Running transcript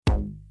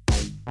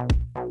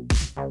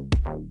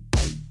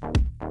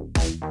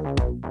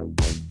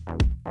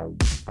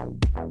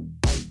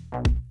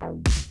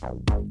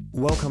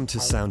Welcome to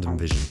Sound and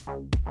Vision,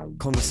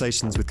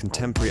 conversations with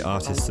contemporary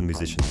artists and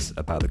musicians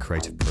about the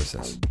creative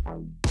process.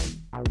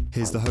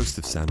 Here's the host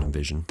of Sound and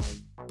Vision,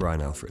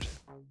 Brian Alfred.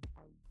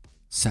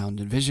 Sound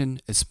and Vision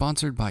is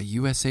sponsored by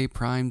USA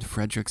Primed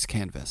Fredericks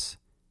Canvas,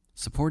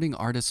 supporting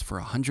artists for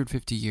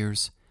 150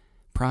 years,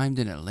 primed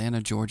in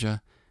Atlanta,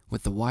 Georgia,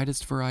 with the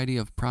widest variety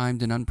of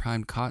primed and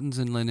unprimed cottons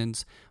and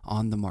linens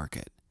on the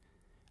market.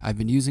 I've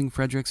been using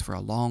Fredericks for a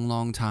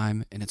long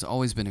time, and it's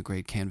always been a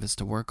great canvas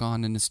to work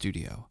on in the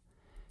studio.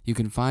 You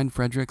can find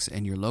Fredericks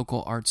in your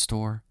local art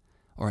store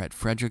or at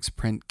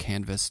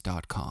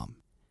fredericksprintcanvas.com.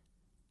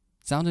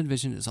 Sound and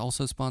Vision is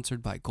also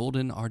sponsored by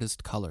Golden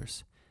Artist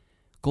Colors.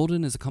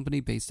 Golden is a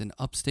company based in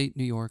upstate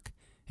New York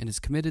and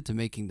is committed to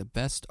making the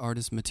best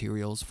artist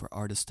materials for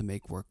artists to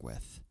make work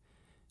with.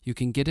 You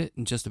can get it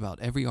in just about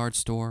every art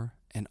store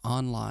and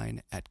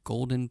online at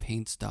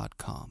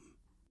goldenpaints.com.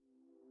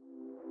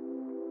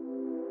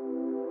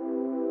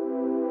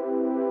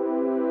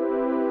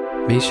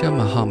 Maysha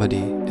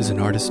Mohamedi is an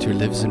artist who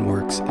lives and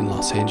works in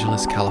Los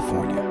Angeles,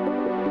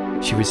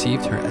 California. She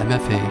received her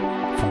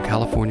MFA from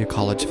California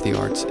College of the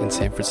Arts in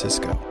San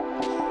Francisco.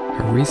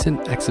 Her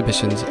recent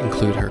exhibitions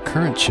include her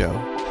current show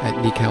at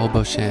Nickel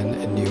Beauchamp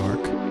in New York,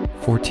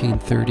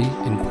 1430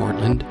 in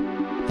Portland,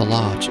 The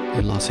Lodge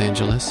in Los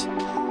Angeles,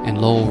 and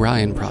Lowell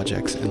Ryan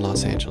Projects in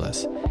Los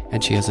Angeles,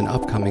 and she has an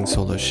upcoming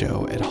solo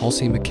show at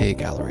Halsey McKay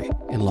Gallery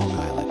in Long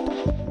Island.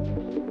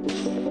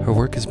 Her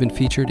work has been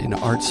featured in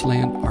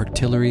Artslant,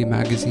 Artillery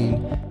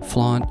Magazine,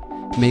 Flaunt,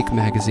 Make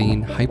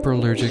Magazine,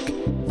 Hyperallergic,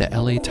 The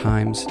LA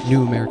Times,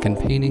 New American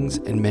Paintings,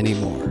 and many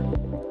more.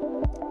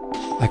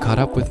 I caught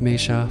up with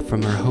Maysha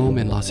from her home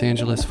in Los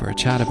Angeles for a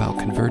chat about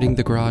converting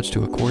the garage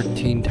to a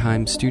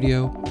quarantine-time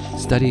studio,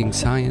 studying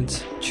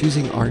science,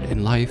 choosing art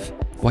in life,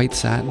 white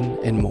satin,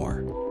 and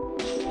more.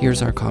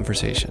 Here's our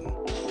conversation.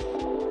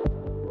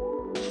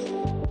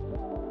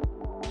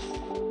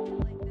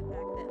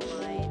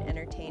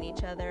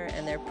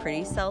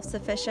 Pretty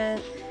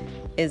self-sufficient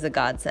is a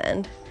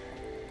godsend.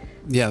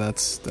 Yeah,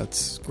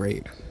 that's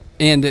great.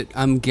 And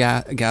I'm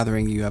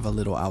gathering you have a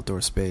little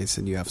outdoor space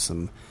and you have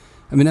some,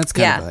 I mean, that's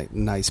kind of like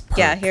nice perk.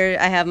 Yeah, here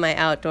I have my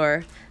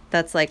outdoor,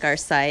 that's like our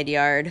side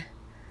yard.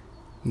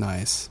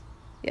 Nice.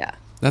 Yeah.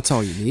 That's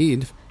all you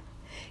need.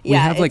 We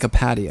have like a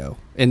patio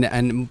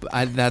and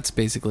that's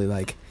basically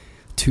like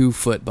 2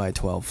 foot by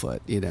 12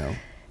 foot, you know.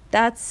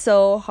 That's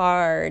so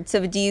hard.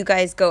 So do you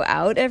guys go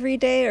out every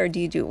day or do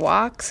you do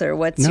walks or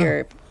what's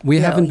your... We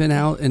haven't been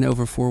out in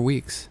over 4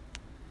 weeks.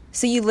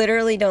 So you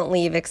literally don't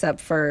leave except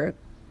for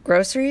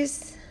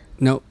groceries?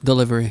 No,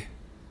 delivery.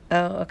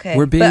 Oh, okay.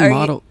 We're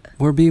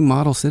being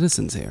model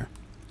citizens here.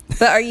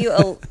 But are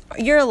you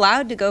you're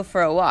allowed to go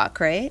for a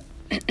walk, right?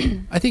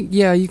 I think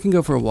you can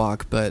go for a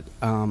walk, but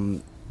I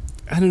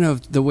don't know,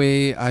 the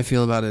way I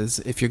feel about it is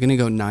if you're going to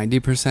go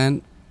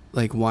 90%,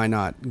 like, why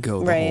not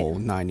go the whole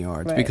 9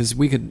 yards? Right. Because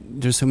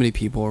there's so many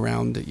people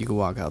around that you could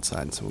walk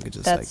outside and someone could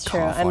just That's like true.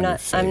 cough on your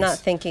face. I'm not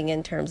thinking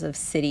in terms of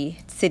city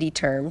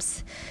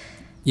terms.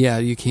 Yeah,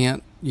 you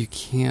can't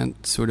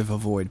sort of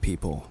avoid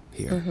people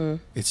here. Mm-hmm.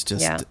 It's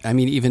just, I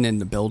mean, even in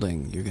the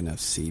building, you're going to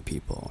see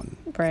people. And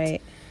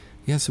right.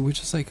 Yeah, so we're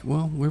just like,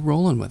 well, we're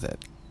rolling with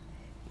it.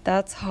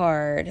 That's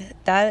hard.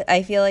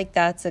 I feel like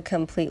that's a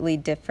completely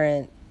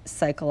different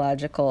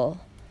psychological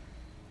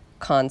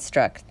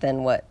construct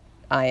than what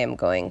I am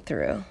going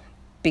through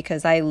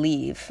because I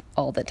leave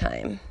all the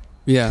time.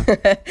 Yeah.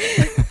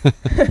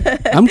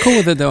 I'm cool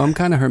with it though. I'm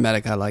kind of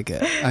hermetic. I like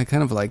it. I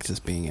kind of like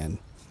just being in.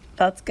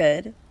 That's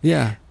good.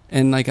 Yeah.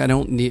 And like I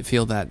don't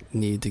feel that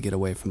need to get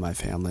away from my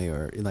family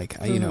or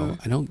like I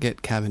don't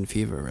get cabin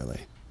fever really.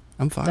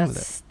 I'm fine with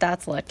it.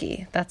 That's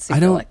lucky. That's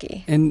super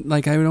lucky. And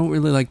like I don't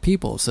really like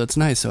people, so it's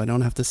nice. So I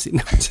don't have to see.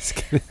 No, I'm just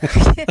kidding.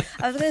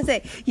 I was gonna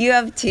say you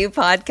have 2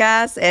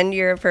 podcasts and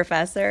you're a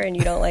professor and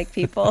you don't like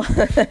people.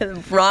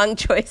 Wrong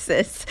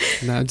choices.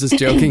 No, I'm just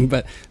joking.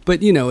 But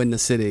you know, in the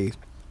city,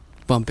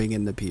 bumping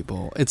into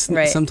people. It's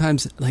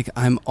sometimes like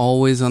I'm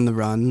always on the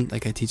run.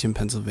 Like I teach in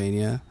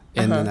Pennsylvania,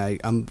 and then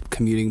I'm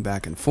commuting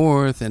back and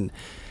forth, and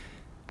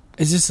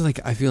it's just like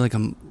I feel like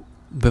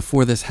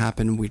before this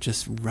happened, we're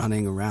just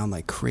running around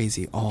like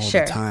crazy all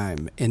the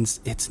time. And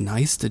it's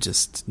nice to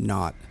just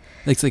not...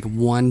 It's like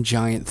one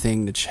giant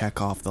thing to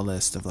check off the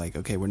list of like,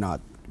 okay, we're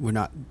not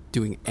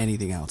doing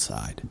anything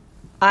outside.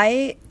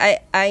 I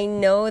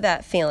know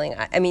that feeling.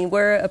 I mean,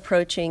 we're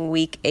approaching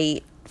week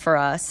 8 for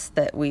us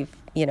that we're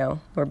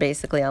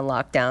basically on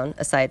lockdown,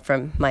 aside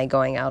from my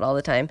going out all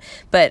the time.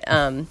 But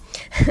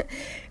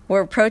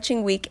we're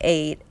approaching week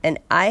 8, and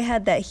I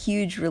had that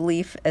huge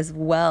relief as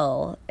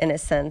well, in a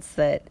sense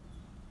that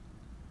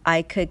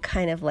I could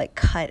kind of like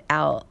cut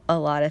out a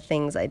lot of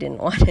things I didn't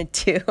want to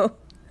do.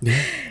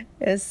 Yeah.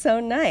 It was so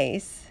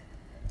nice.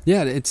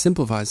 Yeah, it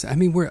simplifies. I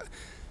mean,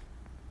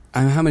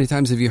 how many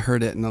times have you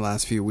heard it in the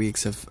last few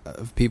weeks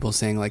of people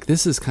saying like,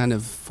 this is kind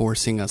of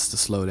forcing us to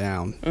slow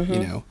down, you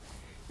know,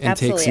 and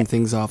take some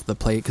things off the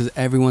plate because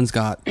everyone's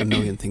got a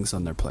million things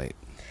on their plate.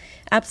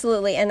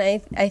 Absolutely. And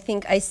I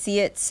think I see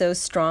it so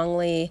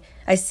strongly.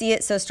 I see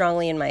it so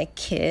strongly in my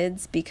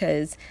kids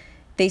because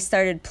they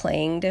started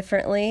playing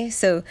differently.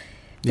 So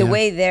the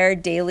way their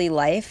daily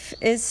life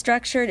is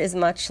structured is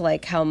much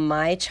like how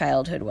my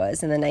childhood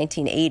was in the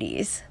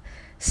 1980s.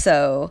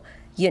 So,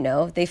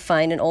 they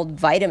find an old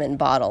vitamin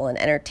bottle and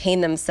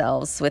entertain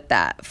themselves with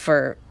that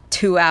for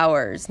 2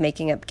 hours,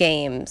 making up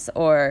games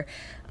or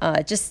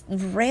just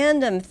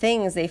random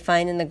things they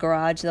find in the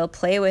garage. They'll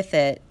play with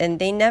it. And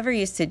they never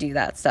used to do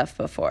that stuff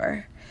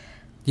before.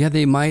 Yeah,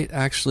 they might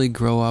actually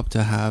grow up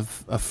to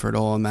have a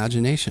fertile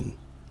imagination.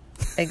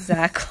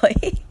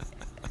 Exactly.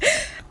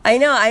 I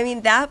know. I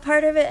mean, that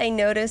part of it I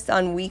noticed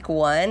on week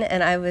 1,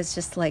 and I was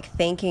just like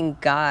thanking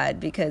God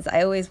because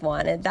I always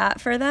wanted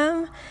that for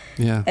them.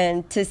 Yeah.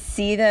 And to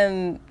see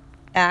them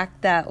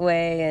act that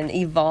way and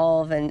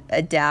evolve and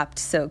adapt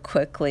so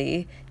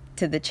quickly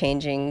to the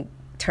changing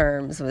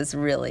terms was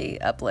really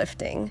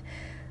uplifting.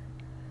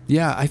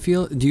 Yeah, I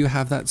feel, do you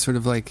have that sort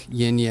of like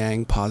yin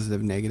yang,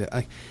 positive, negative?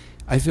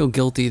 I feel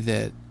guilty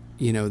that,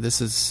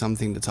 this is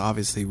something that's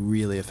obviously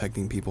really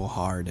affecting people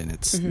hard, and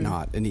it's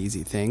not an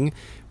easy thing.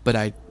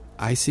 But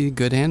I see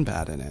good and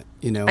bad in it,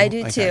 I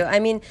do too. I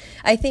mean,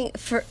 I think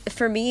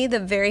for me, the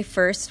very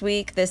first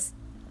week, this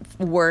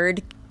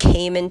word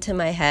came into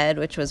my head,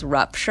 which was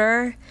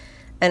rupture.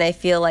 And I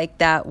feel like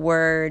that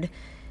word,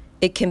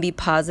 it can be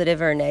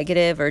positive or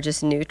negative or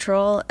just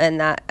neutral. And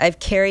that I've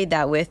carried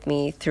that with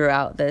me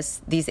throughout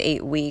these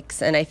 8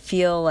 weeks. And I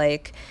feel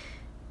like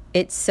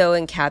it so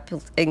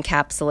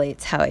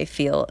encapsulates how I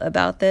feel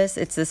about this.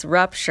 It's this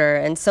rupture,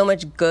 and so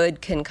much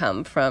good can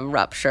come from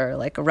rupture,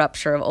 like a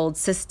rupture of old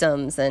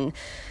systems and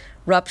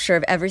rupture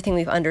of everything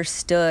we've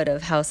understood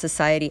of how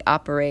society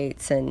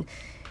operates and,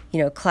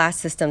 class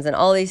systems and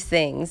all these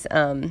things.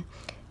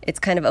 It's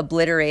kind of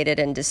obliterated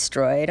and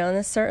destroyed on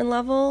a certain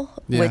level,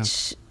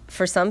 which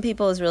for some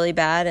people is really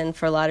bad and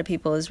for a lot of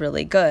people is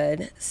really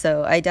good.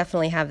 So I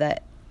definitely have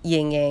that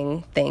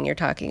yin-yang thing you're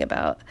talking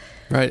about.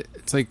 Right.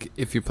 It's like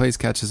if your place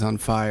catches on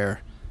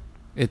fire,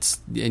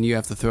 and you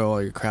have to throw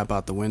all your crap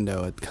out the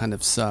window, it kind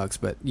of sucks,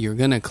 but you're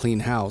going to clean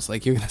house.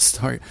 Like you're going to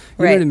start,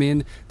 you know what I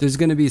mean? There's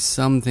going to be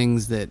some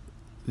things that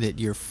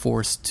you're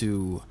forced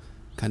to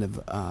kind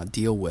of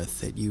deal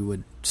with that you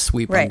would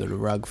sweep under the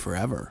rug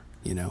forever,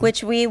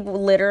 Which we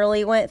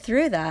literally went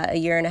through that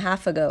 1.5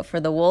 years ago for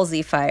the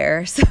Woolsey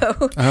fire.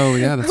 So. Oh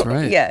yeah, that's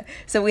right. Yeah.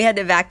 So we had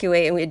to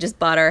evacuate, and we had just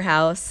bought our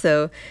house.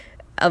 So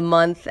a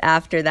month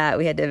after that,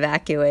 we had to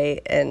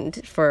evacuate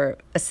and for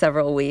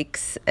several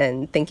weeks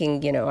and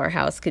thinking, our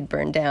house could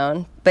burn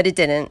down, but it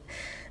didn't.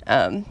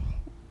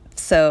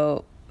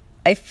 So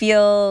I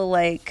feel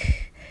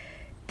like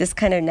this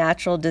kind of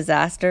natural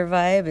disaster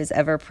vibe is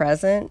ever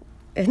present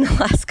in the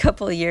last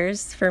couple of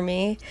years for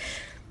me.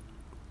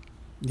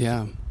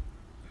 Yeah.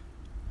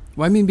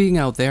 Well, I mean, being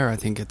out there, I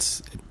think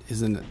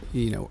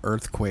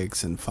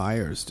earthquakes and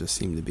fires just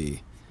seem to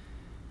be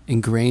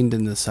ingrained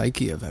in the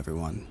psyche of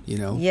everyone,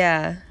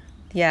 Yeah.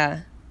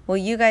 Well,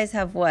 you guys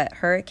have what,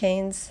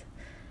 hurricanes?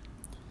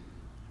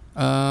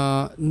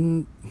 I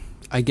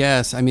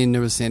guess. I mean,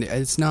 there was Sandy.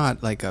 It's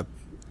not like a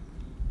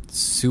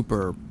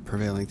super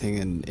prevailing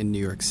thing in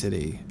New York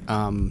City.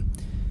 I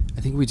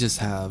think we just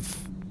have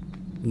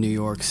New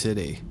York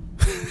City.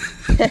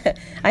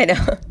 I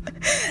know.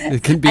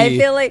 It can be. I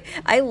feel like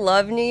I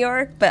love New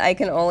York, but I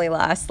can only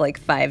last like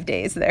 5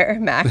 days there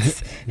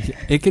max.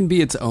 It can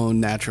be its own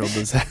natural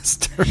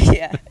disaster.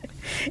 Yeah,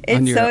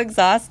 it's so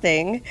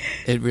exhausting.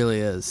 It really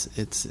is.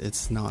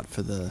 It's not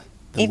for the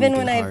even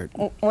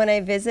when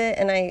I visit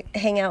and I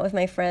hang out with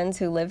my friends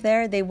who live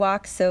there. They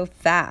walk so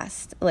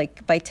fast.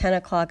 Like by 10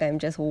 o'clock, I'm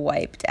just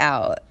wiped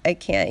out. I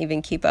can't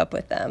even keep up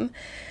with them.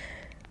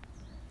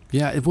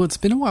 Yeah, well, it's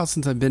been a while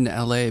since I've been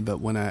to LA, but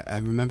when I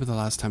remember the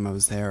last time I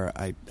was there,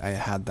 I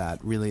had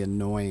that really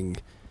annoying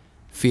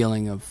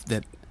feeling of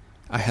that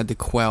I had to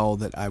quell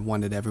that I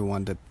wanted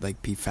everyone to like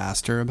be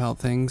faster about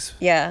things.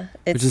 Yeah,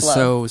 which is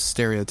slow. So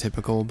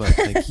stereotypical, but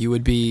like you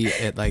would be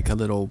at like a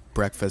little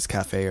breakfast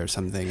cafe or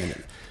something, and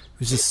it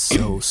was just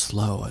so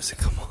slow. I was like,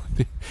 come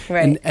on,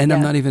 right? And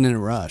I'm not even in a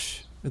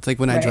rush. It's like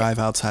when I drive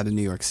outside of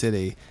New York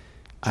City,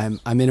 I'm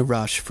in a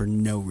rush for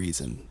no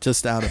reason,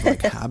 just out of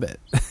like habit.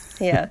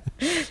 Yeah.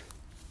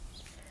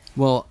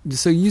 Well,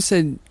 so you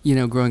said,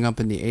 growing up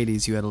in the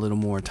 80s, you had a little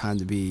more time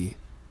to be,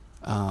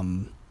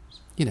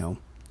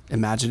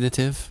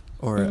 imaginative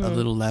or a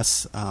little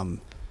less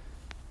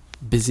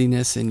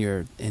busyness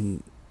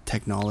in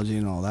technology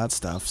and all that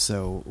stuff.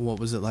 So what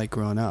was it like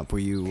growing up? Were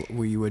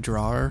you a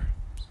drawer?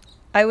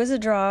 I was a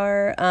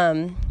drawer.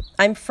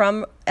 I'm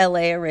from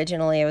LA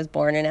originally. I was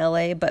born in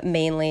LA, but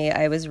mainly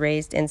I was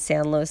raised in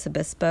San Luis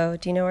Obispo.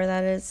 Do you know where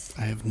that is?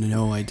 I have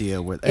no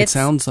idea where. It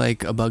sounds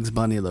like a Bugs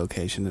Bunny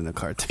location in a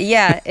cartoon.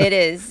 Yeah, it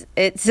is.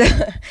 It's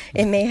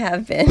it may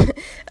have been.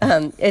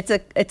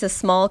 It's a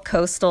small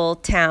coastal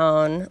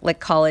town, like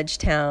college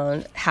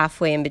town,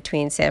 halfway in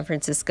between San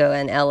Francisco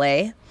and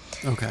LA.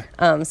 Okay.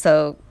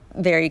 So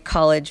very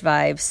college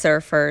vibe,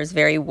 surfers,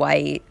 very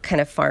white,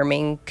 kind of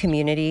farming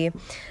community.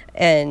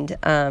 And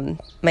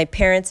my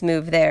parents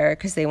moved there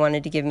because they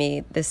wanted to give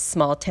me this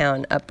small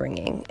town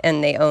upbringing.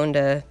 And they owned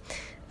a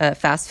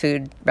fast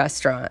food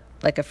restaurant,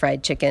 like a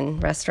fried chicken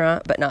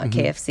restaurant, but not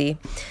KFC.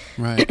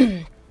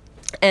 Right.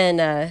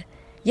 And I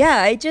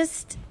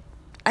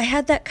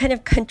had that kind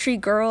of country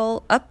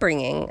girl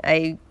upbringing.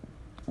 I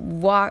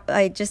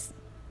just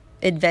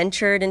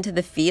adventured into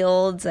the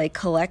fields. I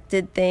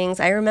collected things.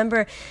 I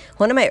remember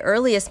one of my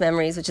earliest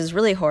memories, which is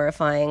really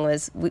horrifying,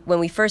 was when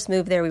we first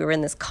moved there, we were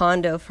in this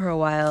condo for a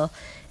while.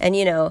 And,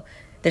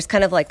 there's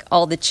kind of like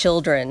all the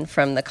children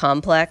from the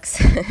complex.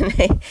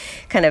 They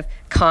kind of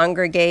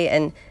congregate.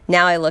 And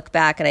now I look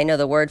back and I know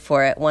the word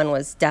for it. One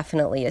was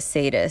definitely a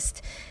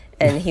sadist.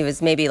 And he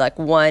was maybe like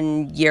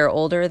 1 year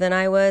older than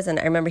I was. And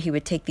I remember he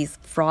would take these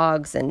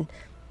frogs, and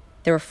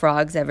there were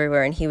frogs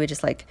everywhere. And he would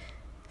just like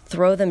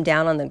throw them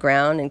down on the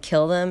ground and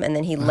kill them. And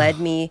then he led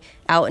me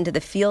out into the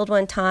field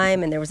one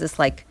time, and there was this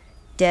like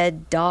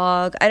dead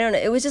dog. I don't know.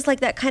 It was just like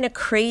that kind of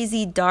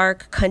crazy,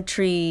 dark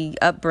country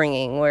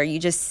upbringing where you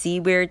just see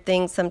weird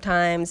things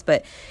sometimes,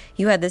 but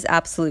you had this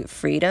absolute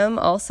freedom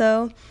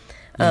also.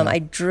 I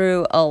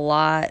drew a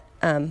lot.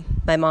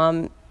 My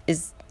mom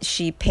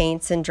she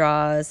paints and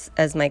draws,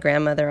 as my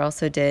grandmother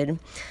also did.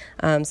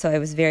 So I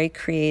was very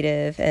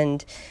creative,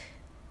 and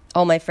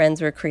all my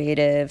friends were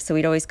creative. So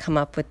we'd always come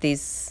up with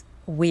these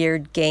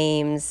weird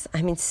games.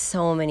 I mean,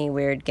 so many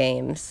weird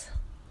games,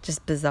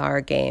 just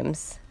bizarre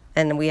games.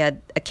 And we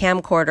had a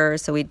camcorder,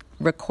 so we'd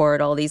record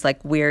all these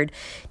like weird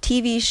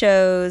TV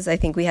shows. I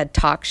think we had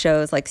talk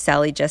shows like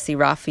Sally Jesse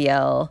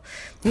Raphael,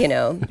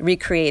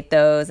 recreate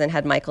those, and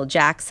had Michael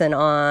Jackson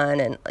on,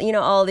 and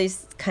all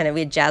these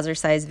we had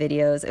jazzercise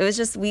videos. It was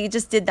just, we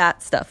just did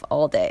that stuff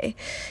all day.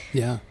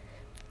 Yeah.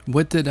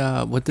 What did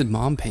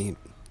Mom paint?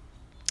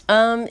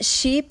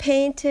 She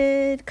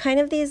painted kind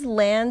of these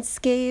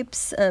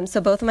landscapes.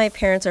 So both of my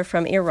parents are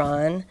from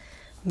Iran.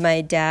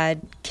 My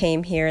dad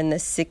came here in the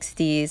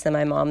 60s and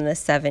my mom in the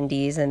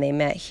 70s, and they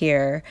met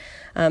here.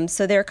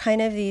 So they're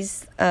kind of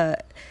these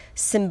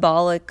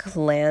symbolic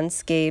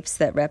landscapes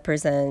that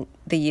represent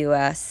the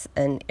U.S.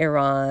 and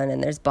Iran,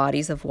 and there's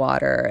bodies of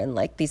water and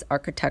like these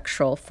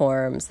architectural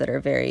forms that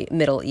are very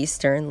Middle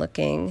Eastern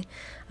looking,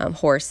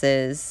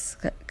 horses,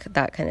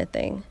 that kind of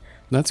thing.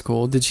 That's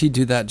cool. Did she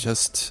do that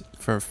just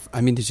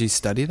did she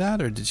study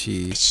that, or did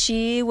she?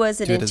 She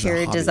was an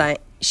interior design.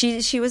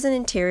 She was an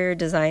interior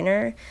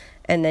designer,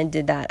 and then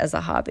did that as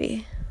a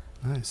hobby.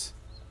 Nice.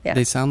 Yeah.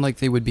 They sound like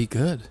they would be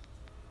good.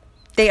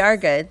 They are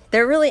good.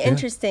 They're really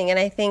interesting, and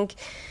I think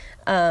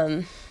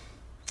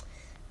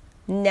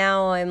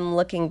now I'm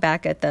looking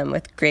back at them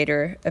with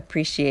greater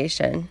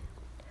appreciation.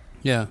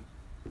 Yeah.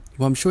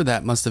 Well, I'm sure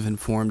that must have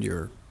informed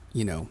your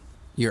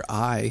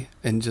eye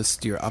and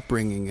just your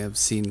upbringing of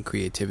seeing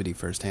creativity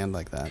firsthand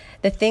like that.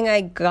 The thing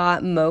I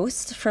got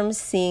most from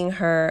seeing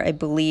her, I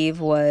believe,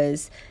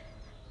 was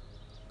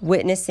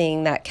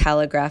witnessing that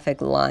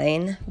calligraphic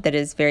line that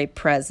is very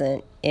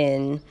present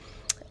in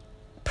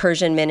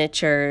Persian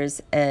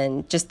miniatures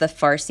and just the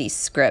Farsi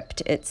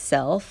script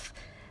itself.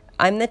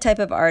 I'm the type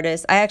of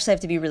artist, I actually have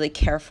to be really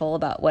careful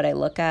about what I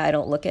look at. I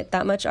don't look at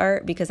that much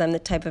art because I'm the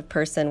type of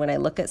person, when I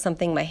look at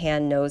something, my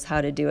hand knows how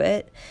to do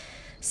it.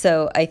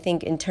 So I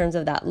think in terms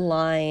of that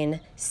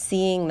line,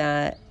 seeing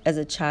that as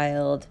a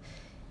child,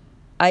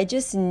 I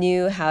just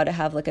knew how to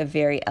have like a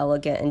very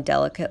elegant and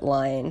delicate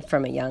line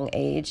from a young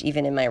age,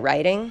 even in my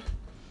writing.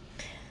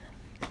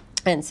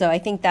 And so I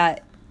think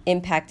that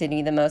impacted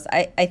me the most.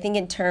 I think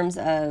in terms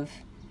of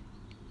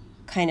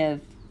kind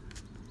of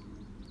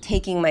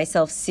taking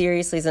myself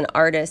seriously as an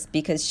artist,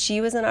 because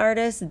she was an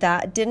artist,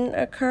 that didn't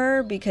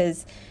occur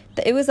because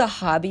it was a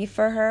hobby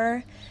for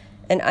her.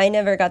 And I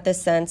never got the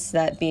sense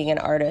that being an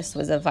artist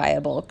was a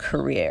viable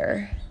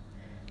career.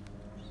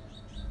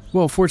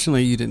 Well,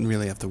 fortunately, you didn't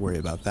really have to worry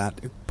about that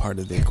part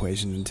of the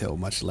equation until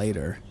much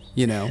later,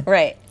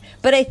 Right.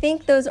 But I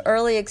think those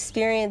early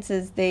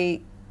experiences,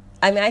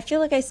 I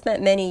feel like I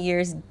spent many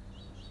years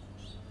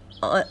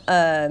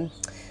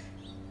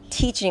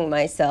teaching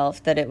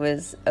myself that it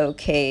was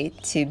okay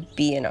to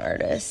be an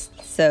artist.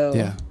 So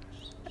yeah.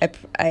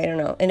 I don't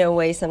know. In a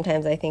way,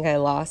 sometimes I think I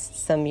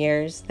lost some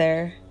years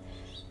there.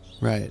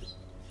 Right.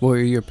 Well,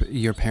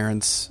 your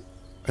parents,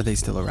 are they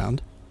still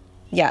around?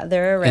 Yeah,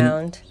 they're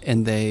around.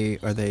 And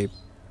are they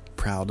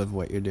proud of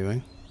what you're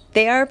doing?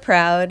 They are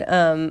proud.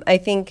 I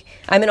think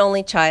I'm an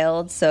only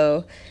child,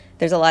 so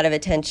there's a lot of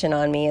attention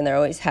on me, and there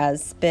always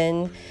has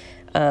been.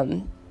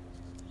 And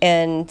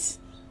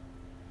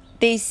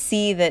they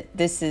see that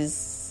this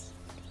is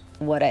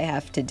what I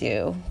have to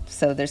do,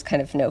 so there's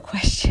kind of no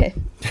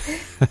question.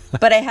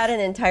 But I had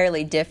an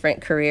entirely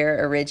different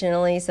career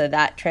originally, so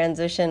that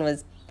transition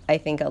was, I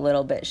think, a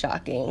little bit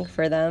shocking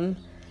for them.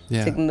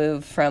 Yeah. To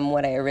move from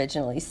what I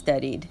originally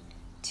studied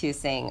to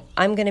saying,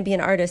 I'm going to be an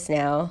artist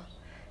now.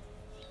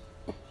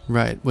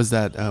 Right. Was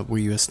that, were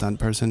you a stunt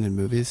person in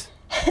movies?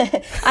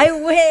 I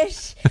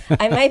wish.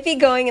 I might be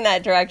going in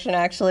that direction,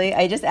 actually.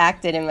 I just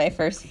acted in my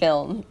first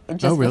film.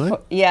 Oh, really?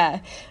 Yeah.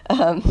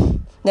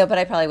 No, but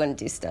I probably wouldn't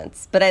do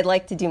stunts. But I'd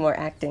like to do more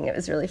acting. It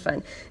was really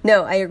fun.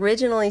 No, I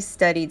originally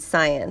studied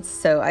science.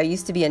 So I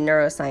used to be a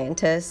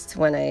neuroscientist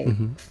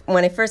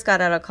when I first got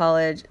out of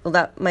college.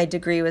 My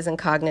degree was in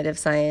cognitive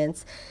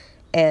science,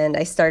 and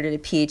I started a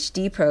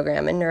PhD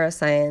program in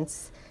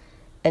neuroscience.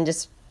 And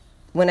just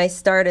when I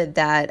started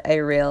that, I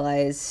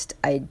realized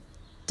I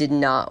did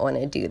not want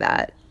to do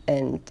that.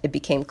 And it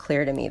became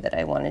clear to me that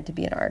I wanted to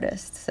be an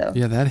artist. So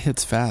yeah, that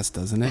hits fast,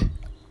 doesn't it?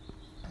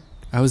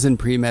 I was in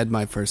pre-med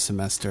my first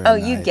semester. Oh,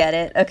 you get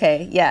it.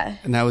 Okay, yeah.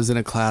 And I was in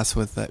a class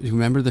with, you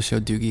remember the show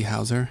Doogie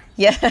Howser?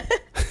 Yeah.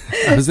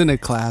 I was in a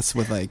class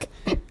with like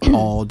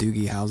all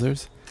Doogie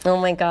Howsers. Oh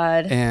my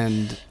God.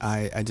 And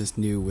I just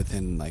knew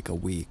within like a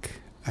week.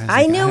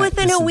 I knew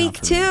within a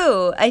week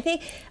too. I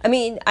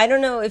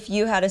don't know if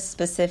you had a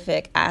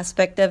specific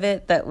aspect of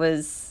it that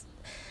was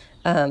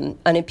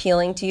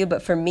unappealing to you,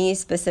 but for me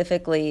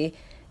specifically,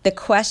 the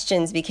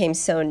questions became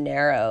so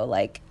narrow.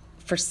 Like,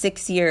 for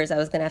 6 years, I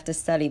was going to have to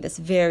study this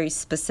very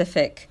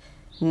specific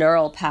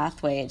neural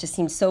pathway. It just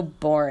seemed so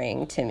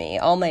boring to me.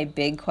 All my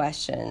big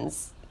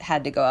questions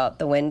had to go out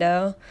the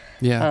window.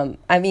 Yeah.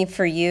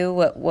 For you,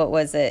 what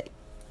was it?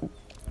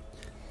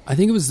 I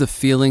think it was the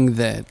feeling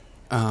that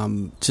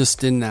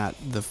just in that,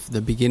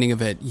 the beginning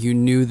of it, you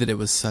knew that it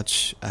was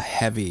such a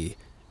heavy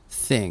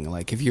thing.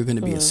 Like, if you're going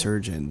to be a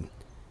surgeon,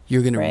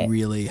 you're going to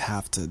really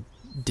have to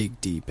dig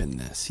deep in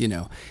this,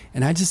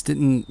 And I just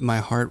my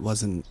heart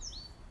wasn't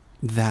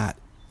that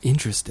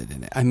interested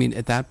in it. I mean,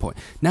 at that point,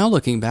 now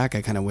looking back,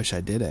 I kind of wish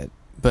I did it,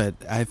 but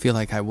I feel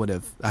like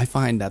I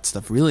find that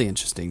stuff really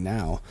interesting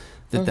now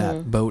that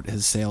that boat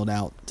has sailed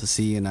out to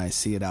sea and I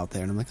see it out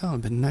there and I'm like, oh,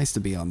 it'd been nice to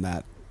be on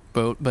that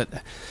boat. But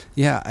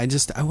yeah, I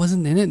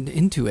wasn't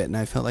into it. And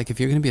I felt like if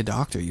you're going to be a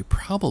doctor, you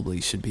probably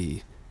should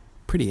be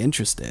pretty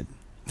interested.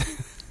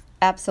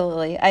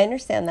 Absolutely. I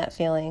understand that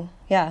feeling.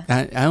 Yeah.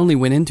 I only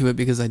went into it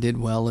because I did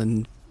well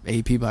in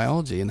AP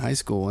biology in high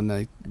school and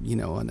I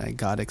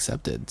got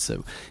accepted.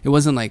 So it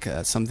wasn't like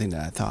something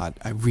that I thought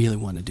I really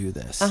want to do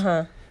this.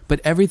 But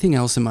everything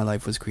else in my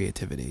life was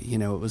creativity. It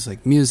was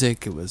like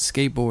music, it was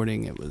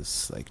skateboarding, it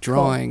was like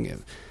drawing. Cool.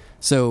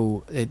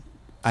 So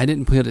I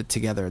didn't put it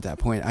together at that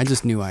point. I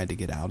just knew I had to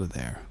get out of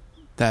there.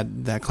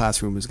 That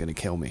classroom was going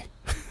to kill me.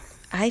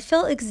 I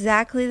felt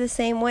exactly the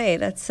same way.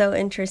 That's so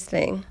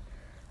interesting.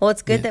 Well,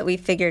 it's good that we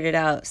figured it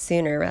out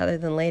sooner rather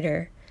than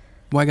later.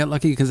 Well, I got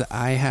lucky because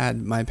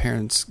my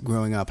parents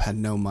growing up had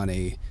no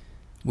money.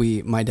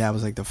 My dad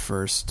was like the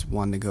first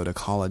one to go to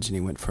college and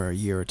he went for a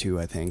year or two,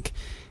 I think.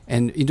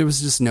 And there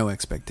was just no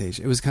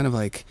expectation. It was kind of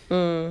like,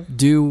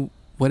 do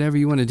whatever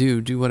you want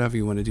to do whatever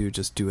you want to do,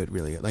 just do it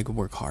really, like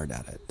work hard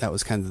at it. That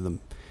was kind of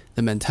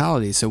the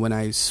mentality. So when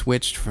I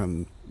switched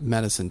from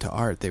medicine to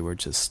art, they were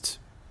just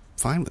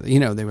fine with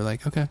it. They were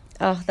like, okay.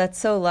 Oh, that's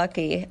so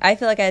lucky. I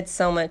feel like I had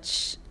so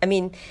much. I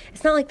mean,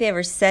 it's not like they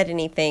ever said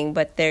anything,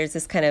 but there's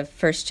this kind of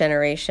first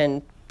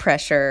generation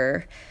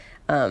pressure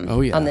on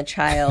the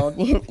child,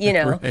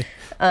 Right.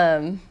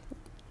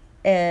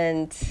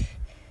 And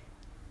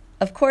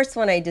of course,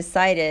 when I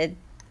decided,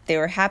 they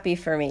were happy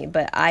for me,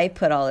 but I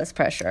put all this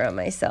pressure on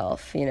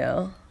myself,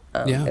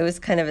 It was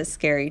kind of a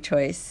scary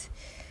choice.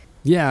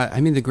 Yeah. I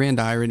mean, the grand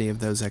irony of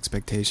those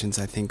expectations,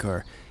 I think,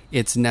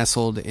 it's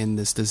nestled in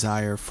this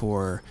desire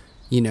for,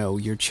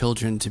 your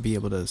children to be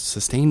able to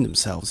sustain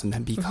themselves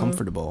and be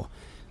comfortable.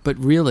 But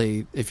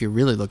really, if you're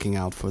really looking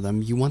out for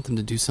them, you want them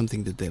to do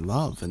something that they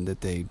love and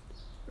that they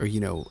are,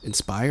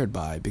 inspired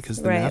by, because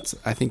then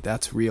I think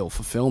that's real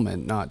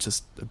fulfillment, not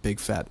just a big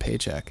fat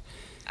paycheck.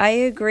 I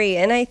agree.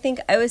 And I think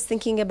I was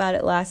thinking about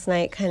it last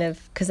night kind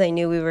of because I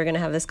knew we were going to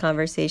have this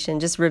conversation,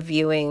 just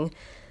reviewing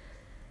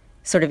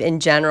sort of in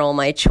general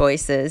my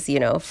choices,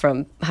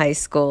 from high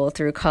school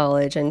through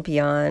college and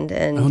beyond.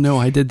 And oh no,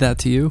 I did that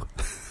to you?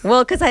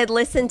 Well, because I had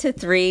listened to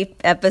 3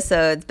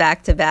 episodes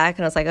back to back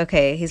and I was like,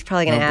 okay, he's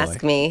probably going to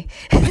ask me.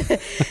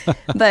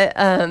 But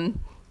I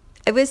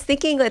was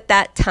thinking at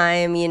that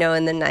time,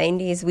 in the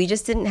 90s, we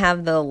just didn't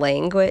have the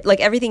language, like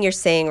everything you're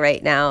saying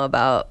right now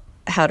about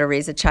how to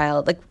raise a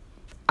child. Like,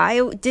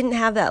 I didn't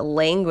have that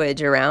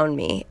language around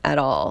me at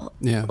all.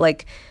 Yeah.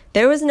 Like,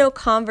 there was no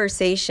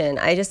conversation.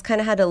 I just kind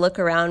of had to look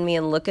around me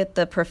and look at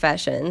the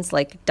professions,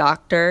 like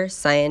doctor,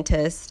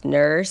 scientist,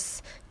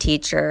 nurse,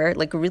 teacher,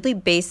 like really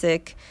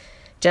basic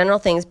general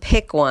things.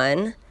 Pick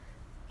one.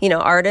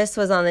 Artist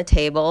was on the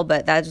table,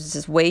 but that was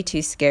just way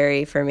too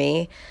scary for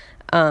me.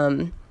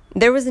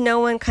 There was no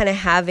one kind of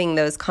having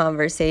those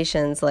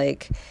conversations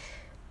like,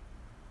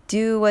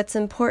 do what's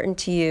important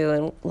to you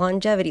and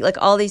longevity, like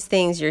all these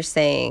things you're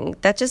saying.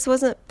 That just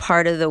wasn't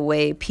part of the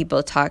way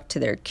people talk to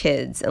their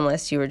kids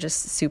unless you were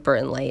just super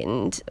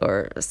enlightened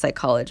or a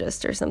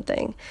psychologist or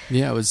something.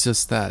 Yeah, it was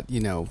just that,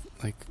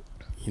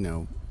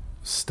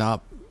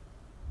 stop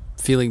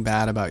feeling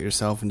bad about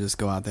yourself and just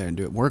go out there and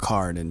do it. Work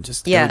hard and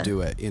just go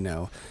do it,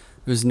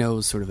 There's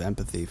no sort of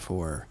empathy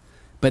for.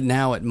 But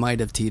now it might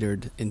have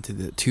teetered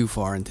too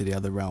far into the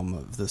other realm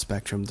of the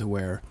spectrum to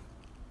where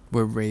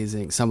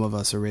some of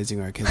us are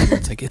raising our kids and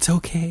it's like, it's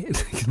okay.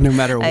 No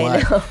matter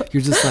what.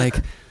 You're just like,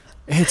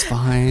 It's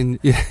fine.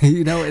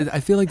 You know, I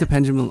feel like the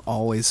pendulum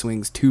always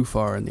swings too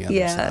far on the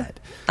other side.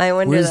 I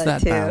wonder Where's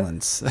that that too.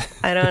 balance?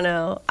 I don't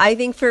know. I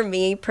think for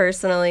me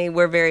personally,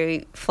 we're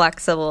very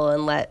flexible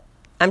and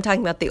I'm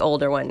talking about the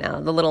older one now.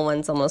 The little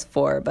one's almost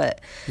 4,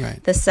 but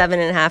Right. the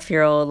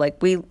 7.5-year-old,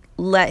 like we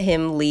let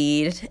him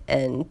lead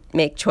and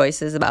make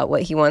choices about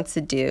what he wants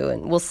to do,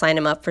 and we'll sign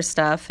him up for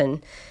stuff.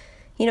 And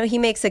you know, he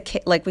makes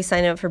like we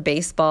signed him up for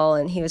baseball,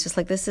 and he was just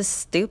like, "This is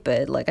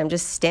stupid. Like I'm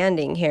just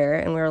standing here,"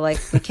 and we were like,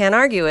 "We can't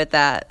argue with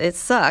that. It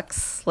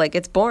sucks. Like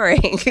it's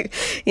boring,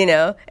 you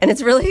know, and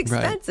it's really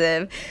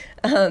expensive."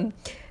 Right.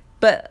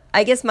 But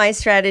I guess my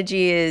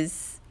strategy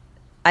is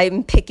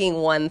I'm picking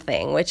one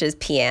thing, which is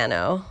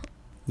piano.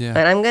 Yeah.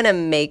 And I'm going to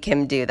make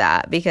him do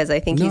that because I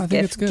think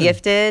he's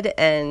gifted,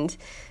 and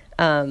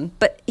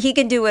but he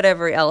can do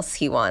whatever else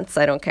he wants.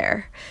 I don't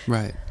care.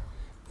 Right.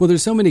 Well,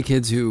 there's so many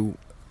kids who,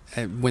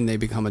 when they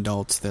become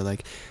adults, they're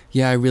like,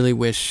 yeah, I really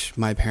wish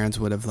my parents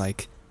would have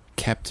like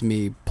kept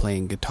me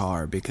playing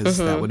guitar because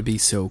that would be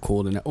so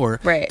cool to know, or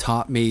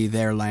taught me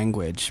their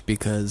language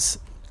because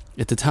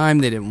at the time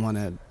they didn't want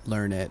to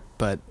learn it,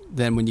 but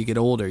then when you get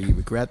older, you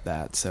regret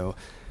that. So,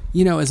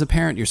 you know, as a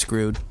parent, you're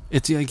screwed.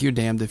 It's like you're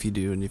damned if you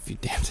do, and if you're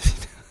damned if you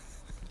don't.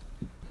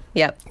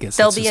 Yep.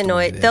 They'll be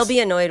annoyed. They'll be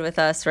annoyed with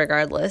us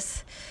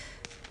regardless.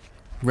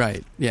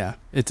 Right. Yeah.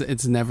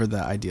 It's never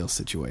the ideal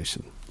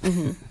situation.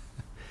 Mm-hmm.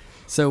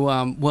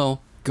 So,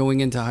 well, going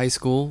into high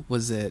school,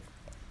 was it,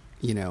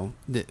 you know,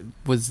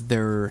 was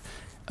there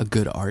a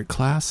good art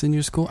class in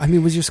your school? I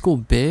mean, was your school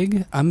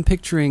big? I'm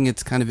picturing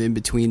it's kind of in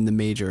between the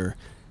major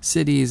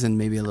cities and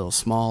maybe a little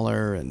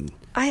smaller. And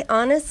I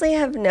honestly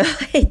have no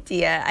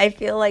idea. I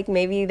feel like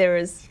maybe there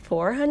was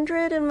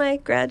 400 in my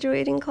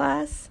graduating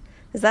class.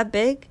 Is that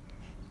big?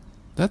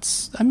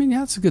 That's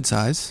a good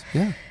size.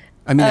 Yeah.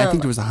 I mean, I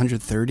think there was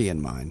 130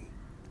 in mine.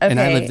 Okay. And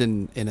I lived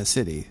in a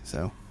city,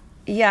 so.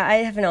 Yeah, I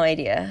have no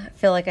idea. I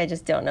feel like I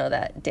just don't know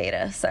that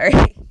data. Sorry.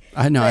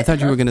 I know. I thought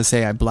you were going to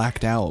say I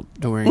blacked out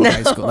during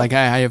high school. Like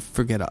I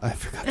forgot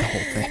the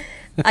whole thing.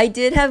 I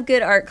did have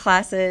good art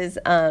classes.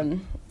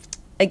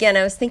 Again,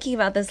 I was thinking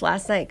about this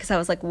last night because I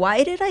was like,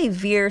 why did I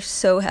veer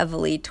so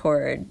heavily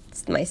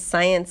towards my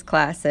science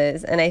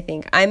classes? And I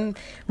think I'm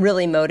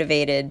really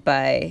motivated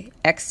by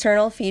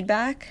external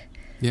feedback.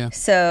 Yeah.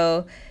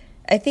 So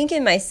I think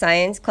in my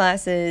science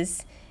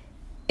classes,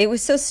 it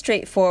was so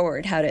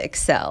straightforward how to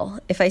excel.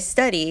 If I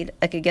studied,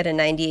 I could get a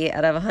 98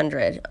 out of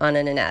 100 on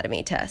an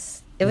anatomy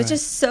test. It was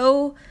just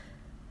so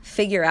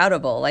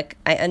figure-outable. Like,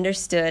 I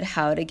understood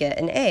how to get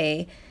an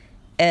A.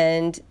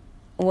 And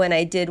when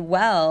I did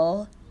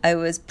well, I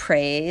was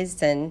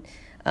praised. And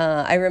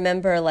I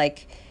remember,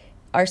 like,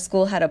 our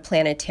school had a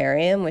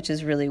planetarium, which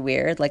is really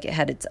weird. Like, it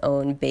had its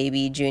own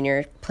baby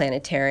junior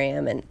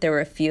planetarium. And there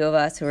were a few of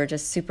us who were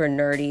just super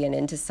nerdy and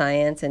into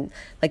science. And,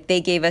 like, they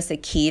gave us a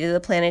key to the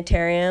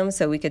planetarium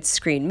so we could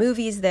screen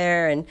movies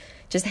there and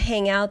just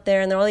hang out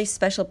there. And there were all these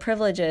special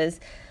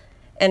privileges.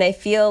 And I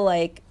feel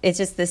like it's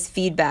just this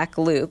feedback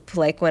loop.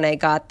 Like, when I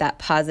got that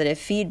positive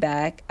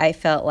feedback, I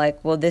felt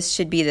like, well, this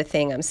should be the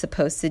thing I'm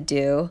supposed to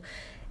do.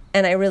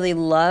 And I really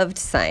loved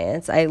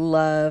science.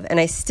 And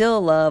I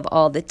still love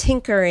all the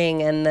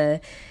tinkering and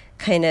the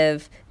kind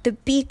of the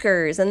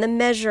beakers and the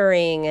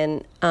measuring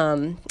and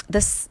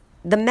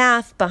the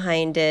math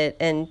behind it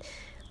and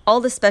all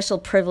the special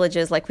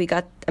privileges. Like we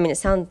got, I mean, it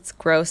sounds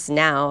gross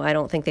now. I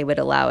don't think they would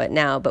allow it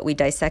now, but we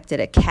dissected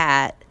a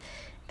cat.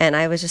 And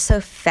I was just so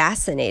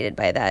fascinated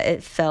by that.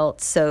 It felt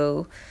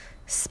so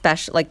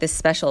special, like this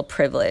special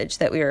privilege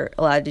that we were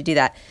allowed to do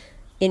that.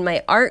 In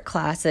my art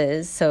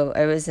classes, so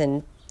I was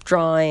in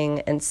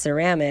drawing and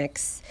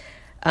ceramics,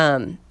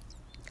 I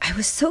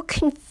was so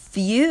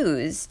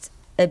confused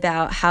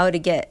about how to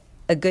get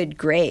a good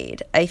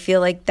grade. I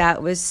feel like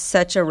that was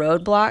such a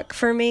roadblock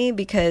for me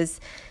because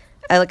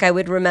I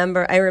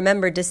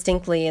remember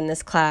distinctly in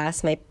this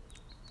class, my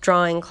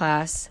drawing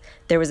class,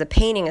 there was a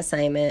painting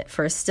assignment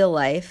for a still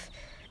life,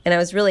 and I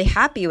was really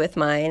happy with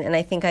mine, and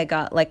I think I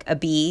got like a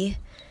B.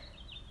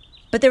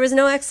 But there was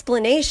no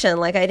explanation.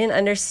 Like, I didn't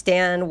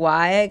understand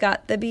why I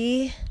got the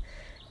B.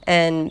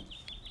 And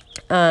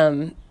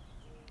I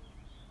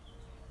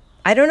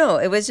don't know.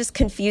 It was just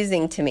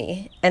confusing to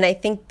me. And I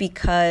think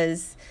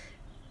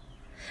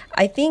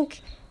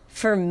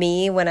for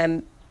me, when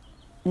I'm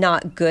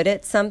not good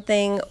at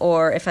something,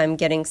 or if I'm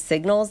getting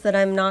signals that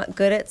I'm not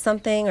good at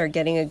something or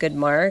getting a good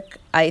mark,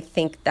 I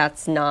think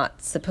that's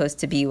not supposed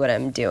to be what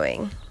I'm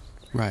doing.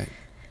 Right.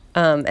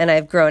 And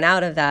I've grown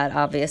out of that,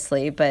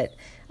 obviously, but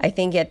I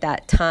think at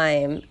that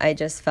time, I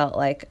just felt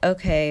like,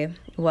 okay,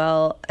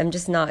 well, I'm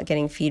just not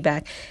getting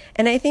feedback.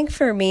 And I think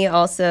for me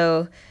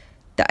also,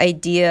 the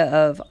idea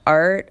of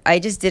art, I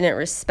just didn't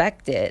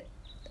respect it.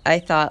 I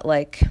thought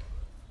like,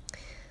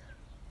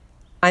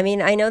 I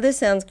mean, I know this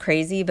sounds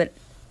crazy, but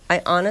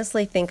I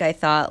honestly think I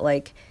thought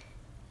like,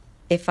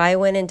 if I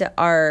went into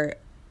art,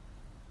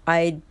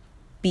 I'd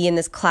be in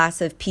this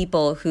class of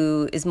people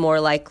who is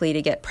more likely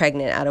to get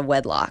pregnant out of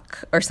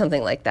wedlock or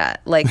something like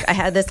that. Like I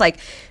had this like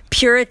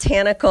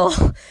puritanical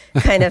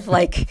kind of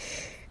like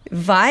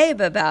vibe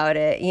about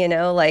it,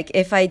 like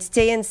if I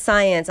stay in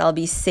science, I'll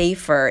be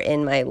safer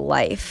in my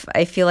life.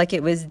 I feel like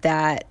it was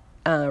that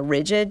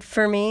rigid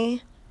for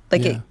me.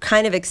 Like it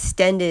kind of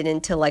extended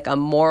into like a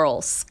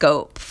moral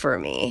scope for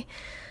me.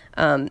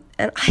 And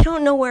I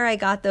don't know where I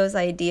got those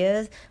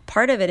ideas.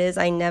 Part of it is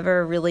I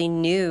never really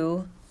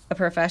knew a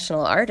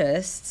professional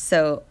artist,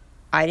 so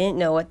I didn't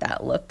know what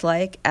that looked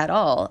like at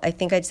all. I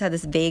think I just had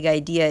this vague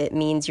idea it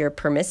means you're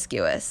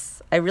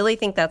promiscuous. I really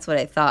think that's what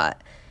I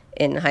thought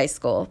in high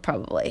school,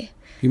 probably.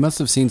 You must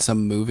have seen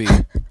some movie,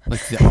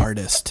 like The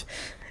Artist.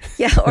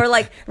 Yeah, or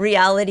like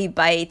Reality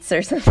Bites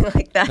or something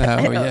like that.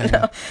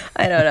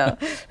 I don't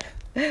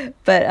know.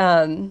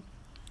 But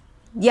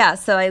yeah,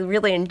 so I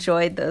really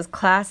enjoyed those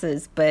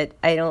classes, but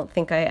I don't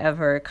think I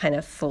ever kind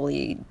of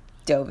fully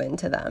dove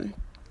into them.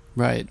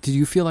 Right. Did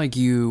you feel like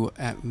you,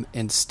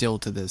 and still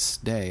to this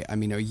day, I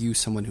mean, are you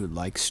someone who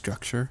likes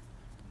structure?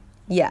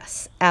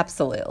 Yes,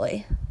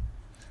 absolutely.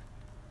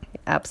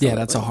 Absolutely. Yeah,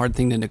 that's a hard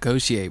thing to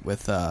negotiate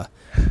with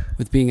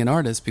being an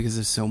artist, because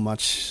there's so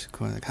much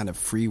kind of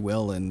free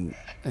will and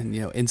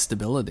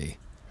instability.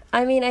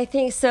 I mean, I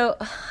think so.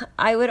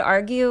 I would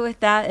argue with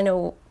that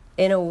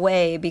in a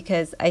way,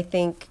 because I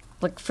think,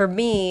 like, for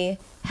me,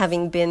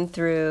 having been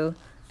through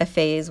a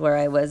phase where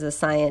I was a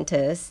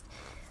scientist,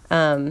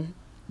 and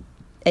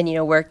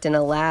worked in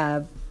a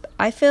lab,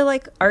 I feel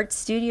like art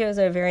studios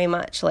are very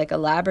much like a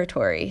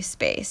laboratory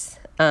space.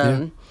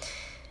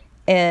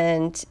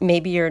 And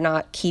maybe you're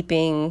not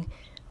keeping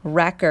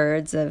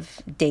records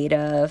of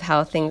data of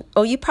how things...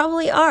 Oh, you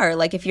probably are.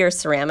 Like if you're a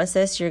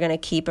ceramicist, you're going to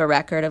keep a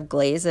record of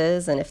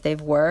glazes and if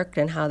they've worked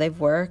and how they've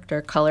worked,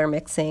 or color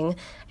mixing.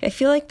 I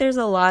feel like there's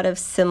a lot of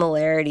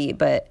similarity,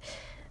 but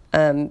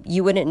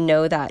you wouldn't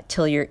know that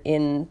till you're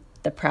in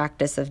the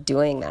practice of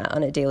doing that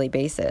on a daily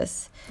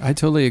basis. I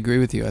totally agree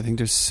with you. I think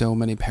there's so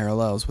many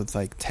parallels with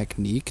like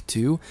technique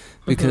too,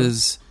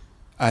 because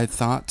I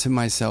thought to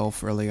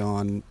myself early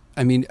on,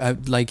 I mean,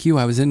 like you,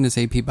 I was in this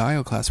AP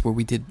bio class where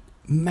we did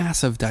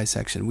massive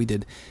dissection. We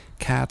did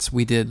cats,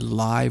 we did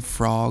live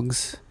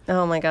frogs.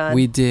 Oh my God.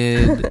 We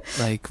did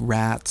like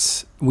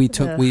rats. We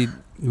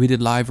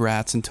did live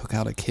rats and took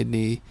out a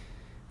kidney.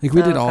 Like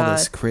we did all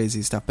this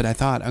crazy stuff, but I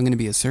thought I'm going to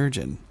be a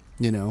surgeon,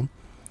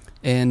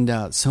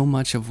 And so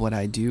much of what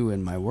I do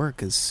in my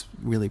work is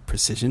really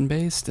precision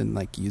based and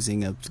like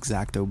using an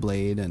X-Acto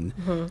blade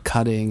and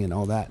cutting and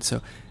all that.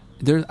 So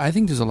I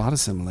think there's a lot of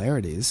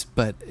similarities,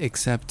 but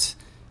except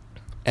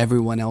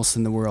everyone else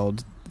in the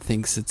world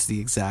thinks it's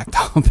the exact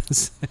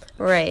opposite.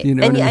 Right. You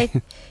know and what I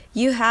mean?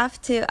 You have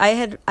to,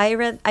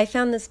 I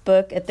found this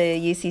book at the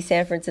UC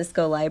San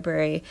Francisco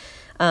Library.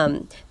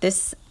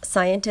 This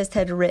scientist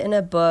had written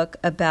a book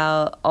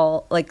about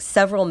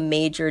several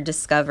major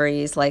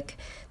discoveries, like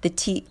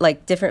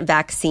different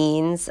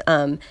vaccines,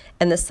 and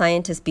the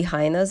scientists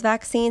behind those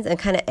vaccines, and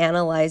kind of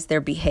analyzed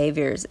their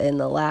behaviors in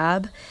the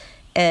lab.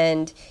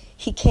 And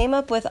he came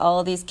up with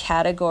all these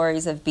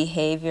categories of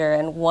behavior,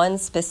 and one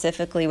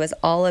specifically was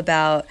all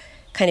about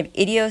kind of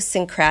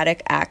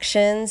idiosyncratic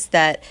actions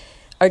that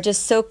are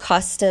just so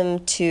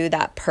custom to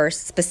that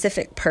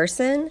specific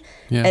person.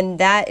 Yeah. And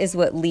that is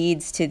what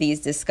leads to these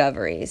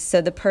discoveries.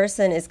 So the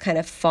person is kind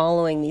of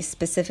following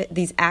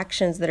these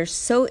actions that are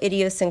so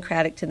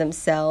idiosyncratic to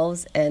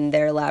themselves and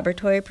their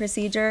laboratory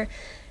procedure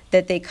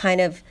that they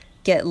kind of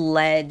get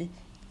led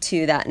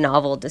to that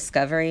novel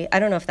discovery. I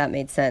don't know if that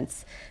made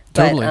sense.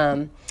 Totally.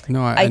 But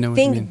no, I know what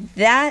you mean. I think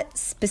that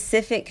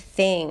specific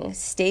thing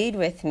stayed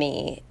with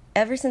me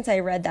ever since I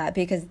read that,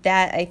 because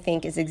that, I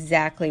think, is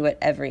exactly what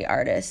every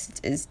artist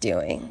is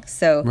doing.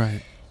 So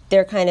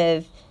they're kind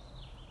of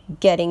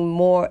getting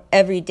more,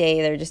 every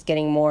day they're just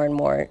getting more and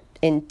more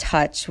in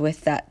touch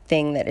with that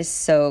thing that is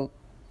so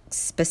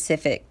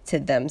specific to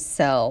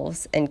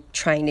themselves and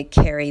trying to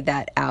carry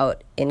that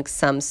out in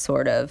some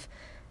sort of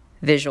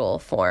visual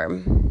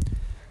form.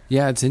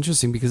 Yeah, it's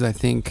interesting because I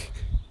think,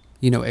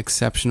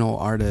 exceptional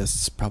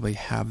artists probably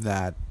have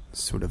that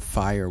sort of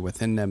fire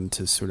within them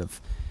to sort of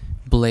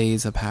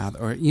blaze a path,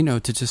 or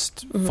to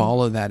just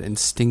follow that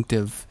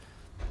instinctive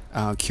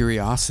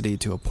curiosity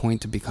to a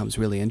point that becomes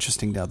really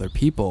interesting to other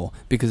people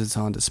because it's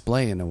on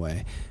display in a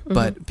way.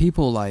 But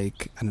people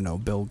like, I don't know,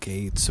 Bill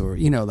Gates, or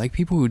like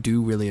people who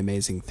do really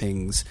amazing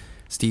things,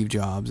 Steve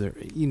Jobs, or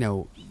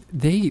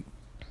they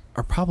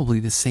are probably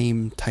the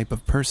same type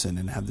of person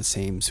and have the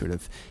same sort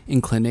of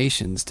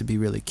inclinations to be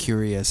really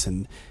curious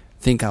and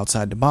think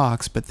outside the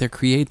box, but their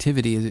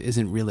creativity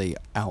isn't really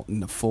out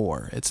in the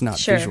fore. It's not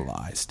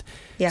visualized.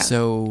 Yeah.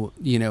 So,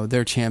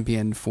 they're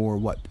championed for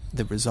what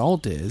the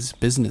result is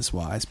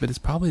business-wise, but it's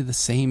probably the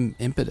same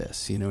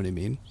impetus. You know what I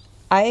mean?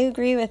 I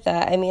agree with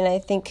that. I mean, I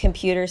think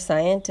computer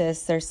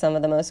scientists are some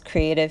of the most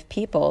creative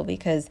people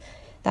because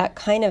that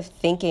kind of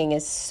thinking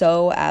is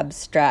so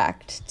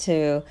abstract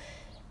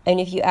and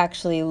if you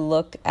actually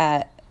look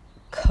at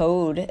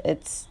code,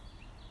 it's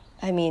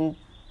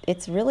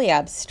really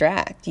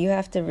abstract. You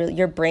have to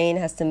your brain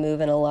has to move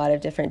in a lot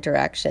of different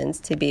directions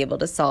to be able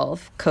to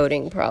solve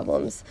coding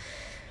problems.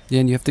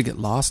 Yeah, and you have to get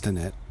lost in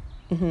it.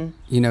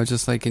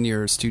 Just like in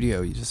your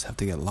studio, you just have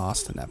to get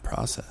lost in that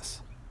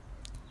process.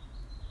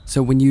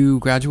 So when you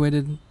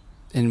graduated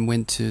and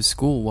went to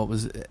school, what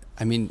was it?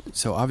 I mean,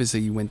 so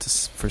obviously you went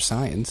for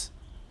science.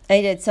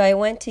 I did. So I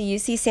went to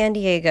UC San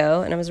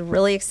Diego, and I was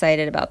really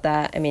excited about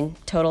that. I mean,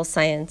 total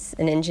science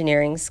and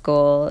engineering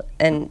school,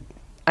 and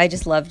I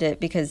just loved it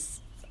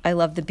because I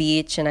love the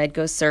beach, and I'd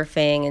go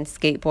surfing and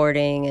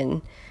skateboarding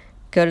and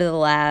go to the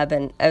lab,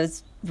 and I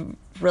was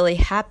really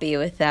happy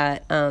with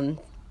that.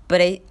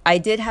 But I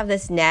did have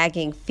this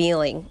nagging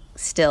feeling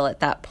still at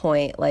that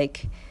point.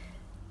 Like,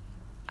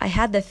 I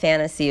had the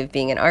fantasy of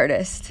being an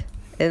artist.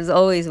 It was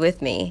always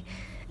with me.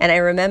 And I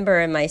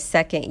remember in my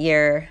second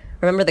year,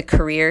 remember the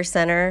career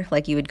center?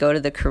 Like, you would go to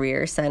the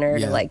career center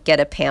to like get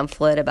a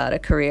pamphlet about a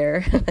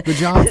career. The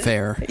job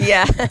fair.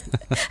 Yeah.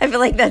 I feel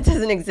like that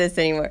doesn't exist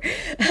anymore.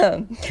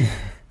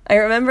 I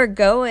remember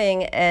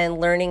going and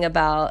learning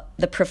about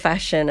the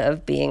profession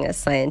of being a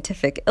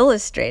scientific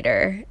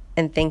illustrator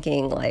and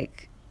thinking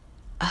like,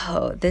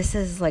 oh, this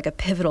is like a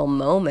pivotal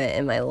moment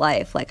in my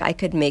life. Like, I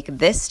could make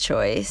this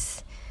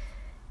choice.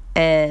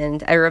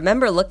 And I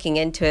remember looking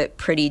into it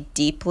pretty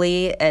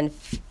deeply and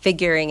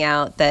figuring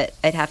out that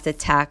I'd have to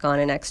tack on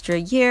an extra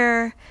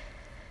year.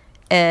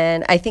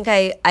 And I think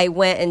I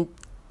went and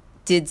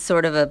did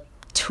sort of a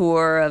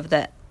tour of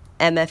the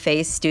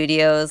MFA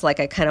studios. Like,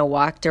 I kind of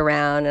walked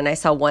around and I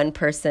saw one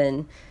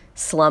person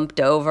slumped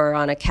over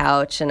on a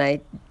couch, and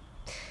I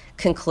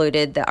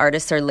concluded that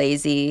artists are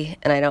lazy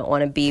and I don't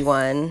want to be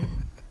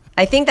one.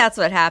 I think that's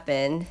what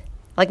happened.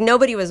 Like,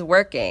 nobody was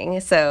working.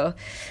 So,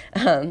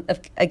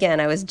 again,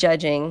 I was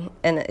judging,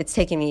 and it's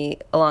taken me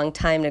a long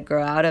time to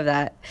grow out of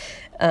that.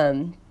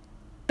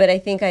 But I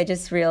think I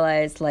just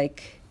realized,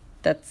 like,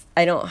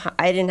 I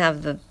didn't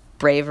have the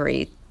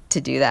bravery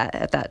to do that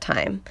at that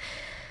time.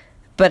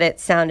 But it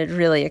sounded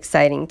really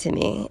exciting to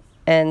me.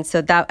 And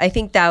so I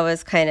think that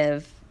was kind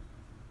of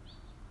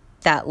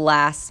that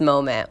last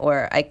moment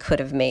where I could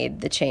have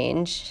made the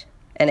change,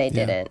 and I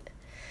didn't.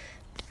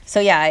 So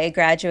yeah, I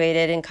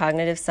graduated in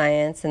cognitive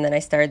science, and then I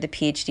started the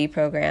PhD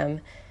program.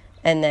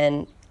 And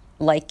then,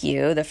 like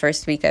you, the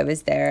first week I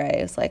was there,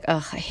 I was like,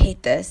 oh, I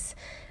hate this.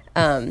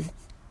 But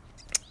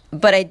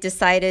I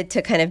decided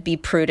to kind of be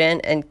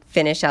prudent and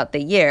finish out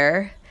the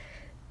year.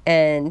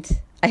 And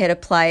I had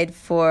applied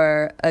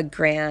for a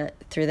grant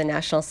through the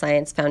National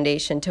Science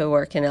Foundation to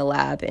work in a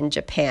lab in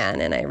Japan,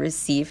 and I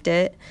received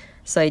it.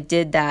 So I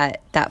did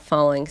that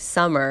following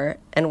summer.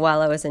 And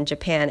while I was in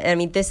Japan, and I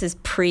mean, this is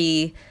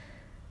pre-cell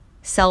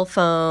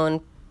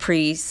phone,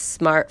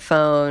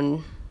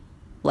 pre-smartphone,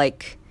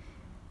 like,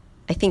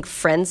 I think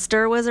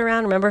Friendster was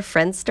around. Remember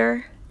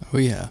Friendster? Oh,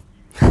 yeah.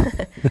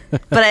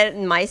 But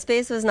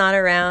MySpace was not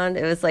around.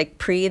 It was like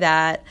pre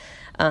that.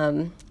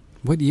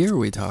 What year are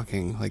we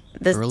talking? Like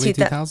early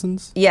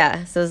 2000s?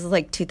 Yeah. So it was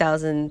like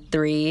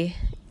 2003,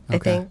 I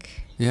think.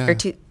 Yeah.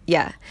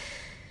 Yeah.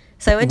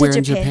 So I went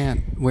to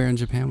Japan. Where in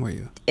Japan were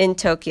you? In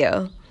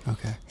Tokyo.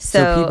 Okay.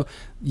 So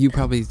you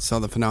probably saw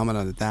the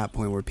phenomenon at that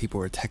point where people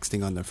were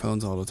texting on their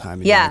phones all the time.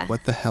 And you're like,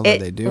 what the hell are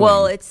they doing?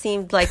 Well, it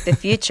seemed like the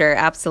future.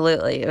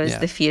 Absolutely. It was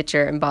the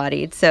future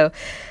embodied. So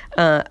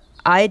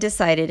I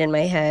decided in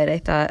my head, I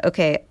thought,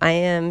 okay, I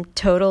am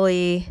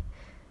totally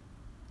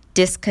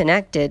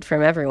disconnected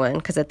from everyone,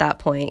 because at that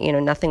point,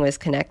 nothing was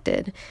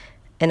connected.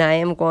 And I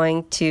am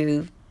going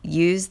to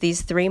use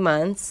these 3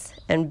 months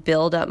and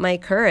build up my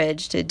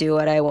courage to do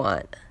what I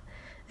want.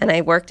 And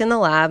I worked in the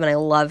lab, and I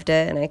loved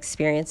it, and I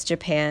experienced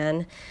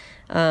Japan.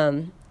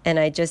 And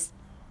I just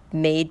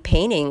made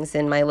paintings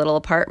in my little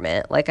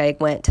apartment. Like, I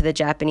went to the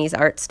Japanese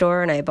art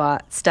store, and I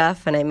bought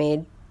stuff, and I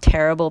made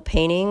terrible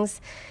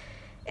paintings.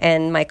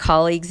 And my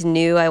colleagues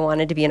knew I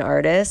wanted to be an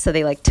artist, so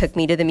they, took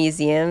me to the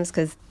museums,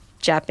 because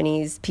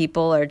Japanese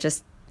people are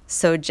just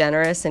so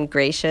generous and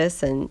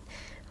gracious and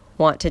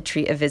want to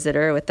treat a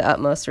visitor with the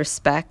utmost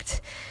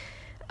respect.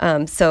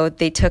 So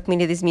they took me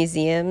to these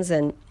museums,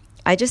 and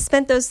I just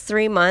spent those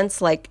 3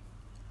 months,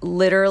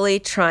 literally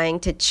trying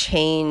to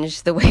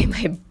change the way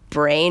my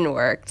brain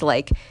worked.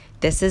 Like,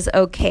 this is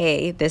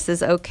okay. This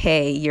is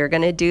okay. You're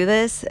going to do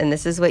this, and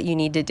this is what you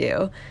need to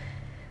do.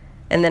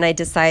 And then I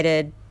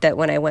decided that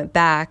when I went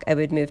back, I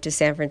would move to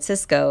San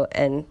Francisco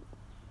and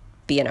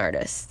be an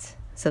artist.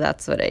 So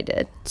that's what I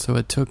did. So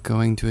it took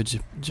going to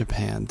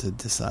Japan to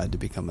decide to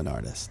become an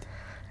artist.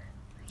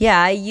 Yeah,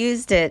 I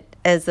used it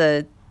as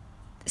a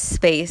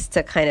space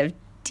to kind of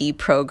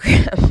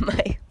deprogram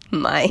my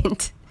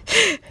mind.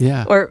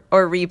 Yeah. Or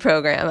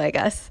reprogram, I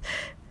guess.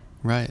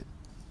 Right.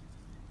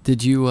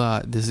 Did you,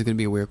 this is going to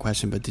be a weird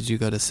question, but did you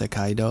go to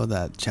Sekaido,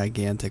 that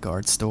gigantic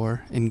art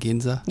store in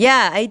Ginza?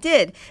 Yeah, I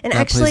did. And that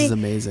actually, place is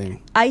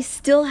amazing. I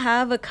still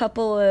have a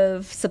couple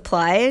of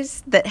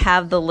supplies that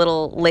have the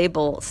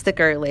little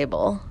sticker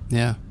label.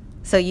 Yeah.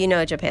 So you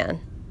know Japan?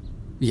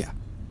 Yeah.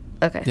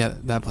 Okay. Yeah,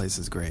 that place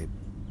is great.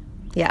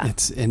 Yeah.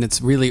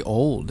 It's really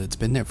old. It's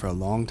been there for a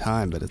long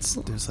time, but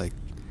there's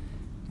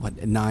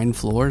 9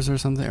 floors or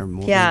something, or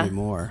more, maybe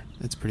more.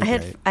 It's pretty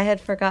great. I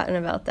had forgotten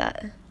about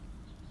that.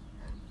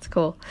 It's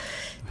cool.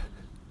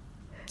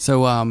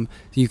 So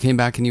you came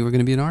back and you were going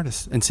to be an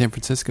artist, and San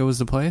Francisco was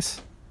the place?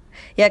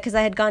 Yeah, because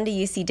I had gone to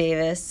UC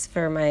Davis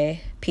for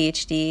my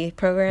PhD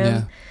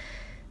program.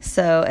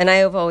 So, and I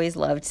have always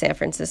loved San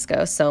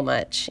Francisco so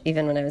much,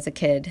 even when I was a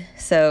kid.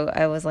 So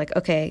I was like,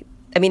 okay.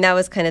 I mean, that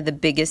was kind of the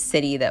biggest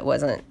city that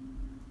wasn't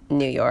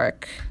New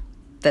York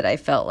that I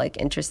felt like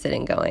interested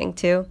in going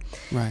to.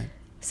 Right.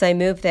 So I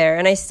moved there,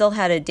 and I still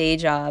had a day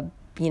job,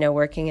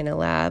 working in a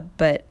lab,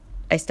 but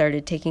I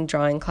started taking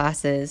drawing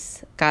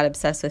classes, got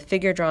obsessed with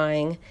figure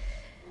drawing,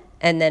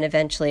 and then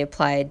eventually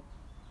applied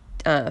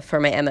for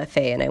my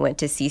MFA, and I went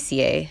to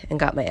CCA and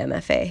got my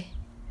MFA.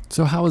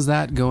 So how was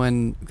that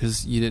going?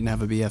 Because you didn't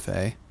have a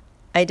BFA.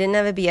 I didn't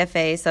have a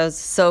BFA, so I was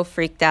so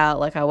freaked out,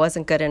 like I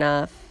wasn't good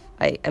enough.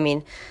 I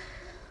mean,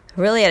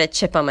 I really had a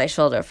chip on my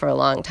shoulder for a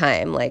long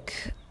time.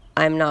 Like,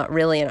 I'm not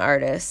really an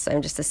artist.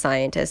 I'm just a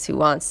scientist who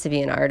wants to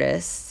be an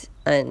artist,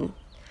 and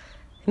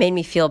it made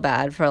me feel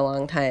bad for a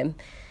long time.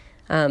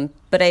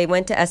 But I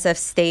went to SF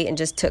State and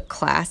just took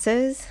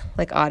classes,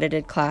 like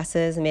audited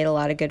classes, and made a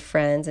lot of good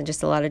friends and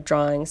just a lot of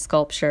drawing,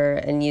 sculpture,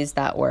 and used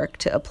that work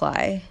to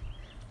apply.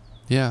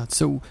 Yeah.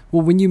 So,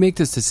 well, when you make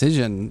this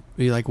decision,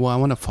 you're like, well, I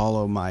want to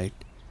follow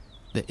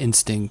the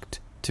instinct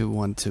to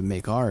want to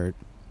make art.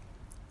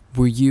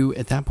 Were you,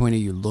 at that point, are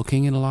you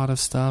looking at a lot of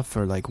stuff,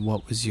 or like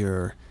what was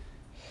or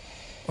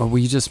were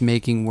you just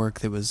making work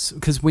that was,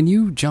 because when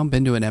you jump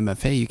into an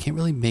MFA, you can't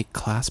really make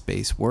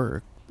class-based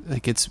work.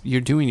 Like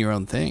you're doing your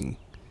own thing.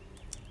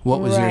 What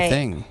was your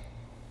thing?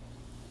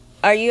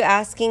 Are you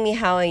asking me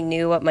how I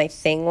knew what my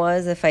thing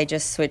was if I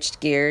just switched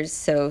gears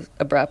so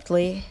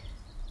abruptly?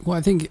 Well,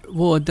 I think,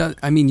 it does.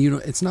 I mean,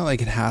 it's not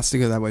like it has to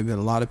go that way, but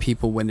a lot of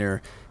people, when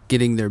they're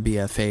getting their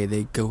BFA,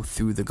 they go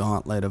through the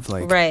gauntlet of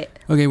like, right.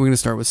 Okay, we're going to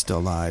start with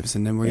still lives,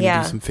 and then we're going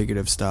to do some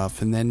figurative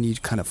stuff, and then you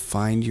kind of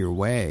find your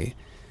way.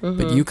 Mm-hmm.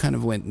 But you kind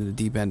of went in the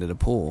deep end of the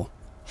pool.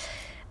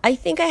 I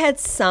think I had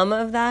some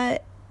of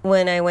that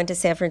when I went to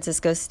San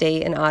Francisco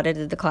State and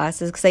audited the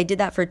classes, because I did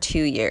that for 2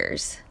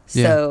 years.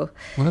 Yeah. So,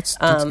 well, that's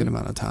a good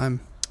amount of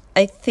time.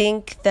 I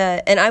think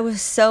that, and I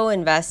was so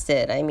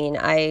invested. I mean,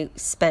 I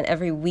spent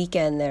every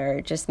weekend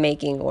there just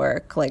making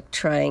work, like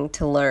trying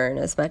to learn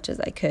as much as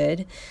I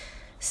could.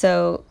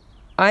 So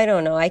I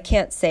don't know. I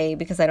can't say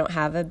because I don't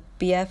have a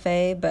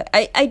BFA, but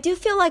I do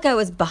feel like I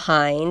was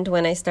behind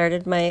when I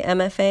started my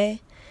MFA.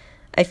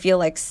 I feel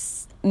like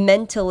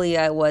mentally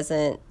I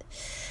wasn't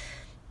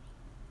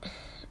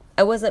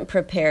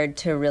prepared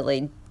to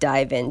really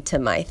dive into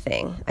my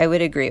thing. I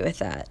would agree with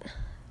that.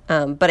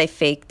 But I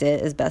faked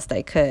it as best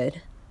I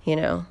could,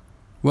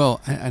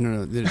 Well, I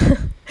don't know.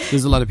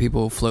 There's a lot of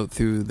people who float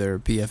through their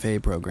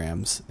BFA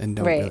programs and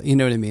don't really, you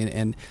know what I mean?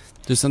 And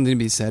there's something to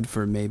be said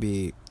for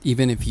maybe,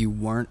 even if you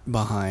weren't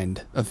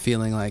behind, of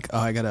feeling like, oh,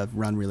 I got to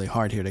run really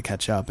hard here to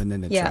catch up, and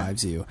then it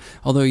drives you.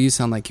 Although you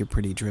sound like you're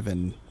pretty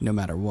driven no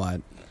matter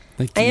what.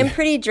 Like, I am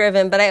pretty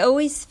driven, but I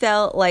always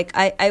felt like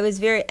I was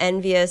very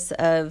envious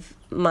of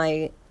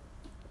my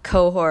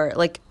cohort.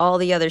 Like, all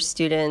the other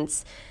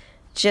students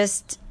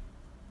just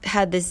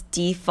had this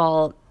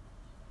default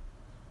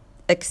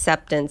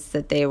acceptance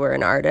that they were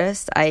an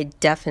artist. I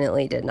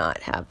definitely did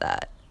not have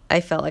that.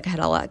 I felt like I had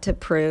a lot to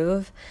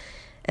prove,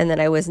 and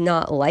that I was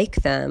not like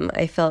them.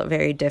 I felt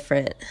very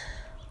different.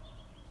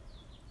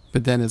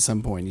 But then at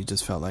some point you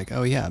just felt like,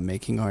 oh yeah,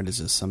 making art is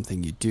just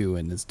something you do,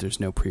 and there's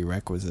no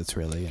prerequisites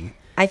really. And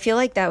I feel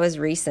like that was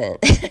recent.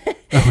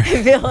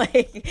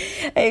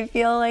 I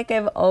feel like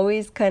I've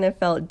always kind of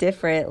felt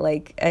different.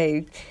 Like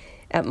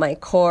at my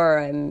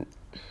core,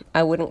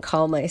 I wouldn't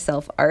call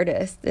myself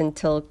artist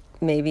until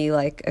maybe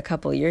like a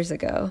couple years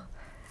ago.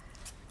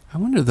 I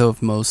wonder though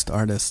if most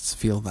artists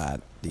feel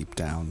that deep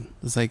down.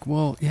 It's like,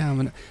 well,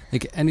 yeah,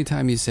 like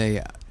anytime you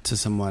say to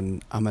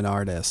someone, I'm an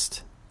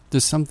artist,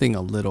 there's something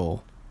a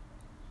little,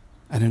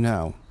 I don't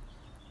know,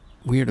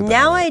 weird about it.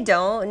 Now I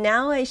don't.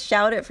 Now I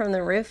shout it from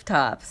the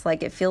rooftops.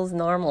 Like, it feels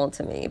normal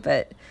to me.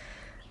 But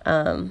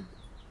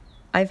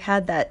I've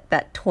had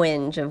that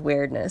twinge of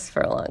weirdness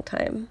for a long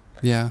time.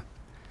 Yeah.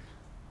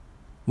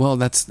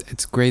 Well,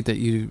 it's great that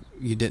you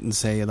didn't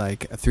say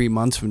like 3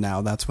 months from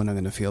now, that's when I'm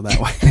going to feel that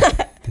way.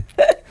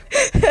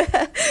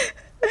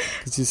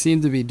 Because you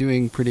seem to be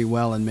doing pretty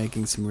well and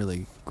making some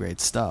really great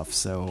stuff.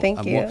 So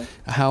thank you.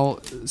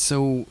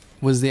 So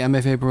was the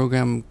MFA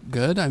program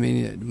good? I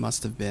mean, it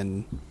must have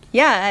been.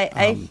 Yeah,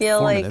 I feel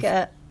formative.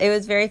 like it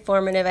was very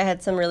formative. I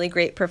had some really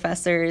great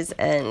professors,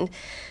 and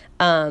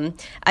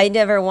I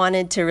never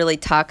wanted to really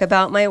talk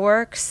about my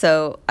work,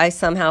 so I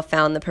somehow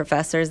found the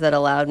professors that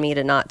allowed me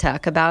to not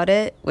talk about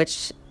it,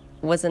 which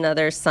was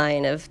another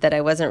sign of that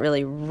I wasn't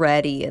really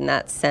ready in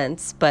that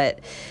sense. But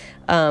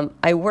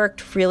I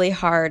worked really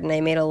hard, and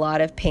I made a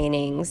lot of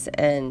paintings,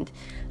 and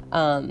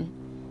I'm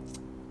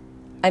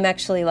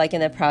actually like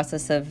in the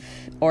process of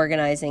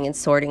organizing and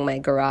sorting my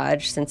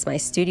garage. Since my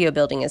studio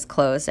building is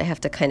closed, I have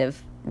to kind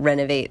of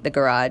renovate the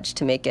garage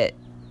to make it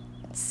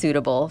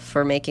suitable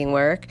for making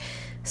work.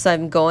 So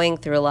I'm going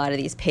through a lot of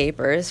these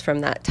papers from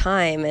that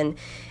time. And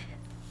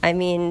I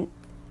mean,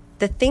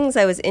 the things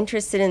I was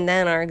interested in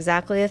then are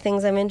exactly the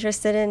things I'm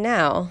interested in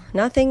now.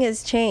 Nothing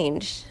has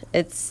changed.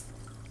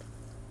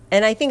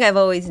 And I think I've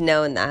always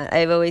known that.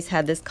 I've always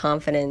had this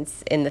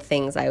confidence in the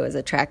things I was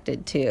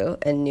attracted to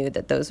and knew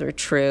that those were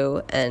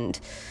true, and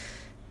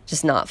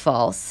just not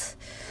false.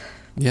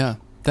 Yeah,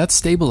 that's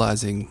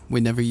stabilizing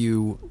whenever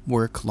you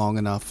work long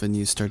enough and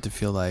you start to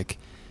feel like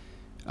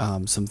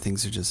some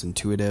things are just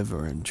intuitive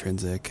or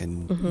intrinsic,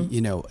 and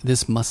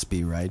this must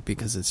be right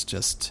because it's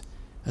just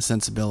a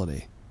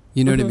sensibility.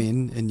 You know what I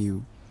mean?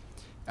 And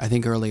I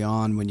think early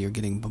on when you're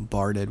getting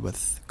bombarded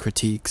with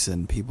critiques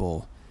and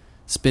people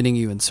spinning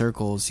you in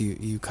circles,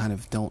 you kind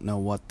of don't know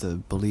what to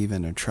believe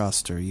in or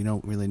trust, or you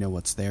don't really know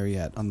what's there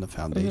yet on the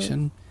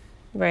foundation.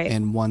 Right.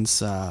 And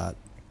once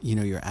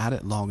you're at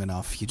it long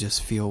enough, you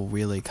just feel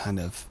really kind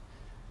of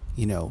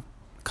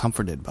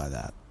comforted by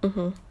that.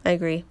 I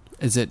agree.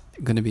 Is it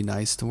going to be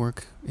nice to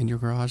work in your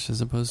garage as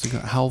opposed to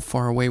how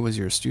far away was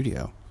your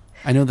studio?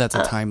 I know that's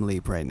a time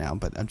leap right now,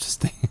 but I'm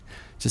just thinking.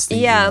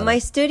 Yeah, my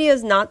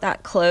studio's not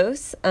that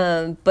close,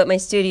 but my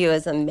studio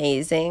is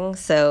amazing.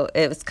 So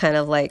it was kind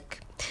of like,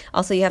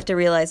 also you have to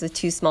realize with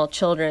 2 small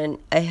children,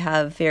 I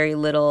have very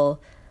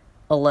little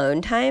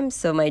alone time.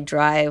 So my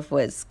drive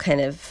was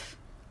kind of,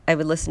 I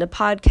would listen to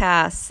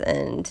podcasts,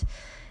 and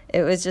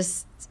it was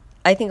just,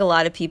 I think a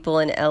lot of people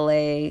in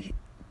LA,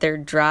 their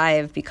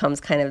drive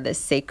becomes kind of this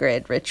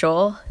sacred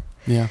ritual.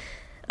 Yeah.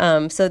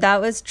 So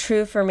that was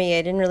true for me.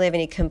 I didn't really have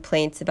any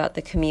complaints about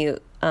the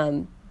commute,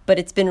 but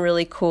it's been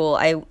really cool.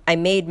 I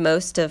made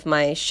most of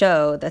my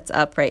show that's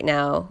up right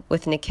now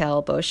with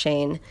Nikhil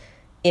Beauchesne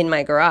in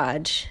my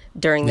garage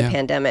during the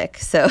pandemic.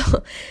 So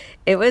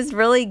it was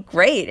really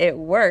great. It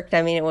worked.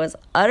 I mean, it was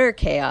utter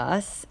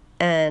chaos,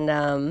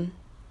 and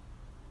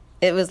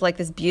it was like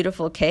this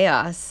beautiful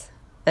chaos,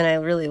 and I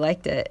really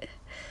liked it.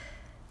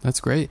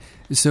 That's great.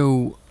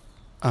 So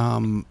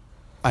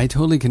I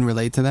totally can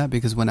relate to that,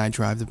 because when I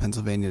drive to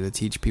Pennsylvania to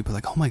teach, people are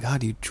like, oh my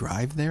God, you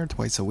drive there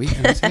twice a week?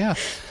 And I say, yeah,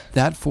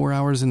 that 4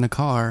 hours in the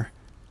car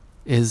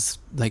is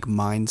like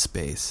mind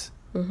space,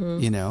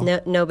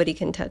 Nobody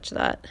can touch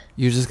that.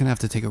 You're just going to have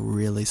to take a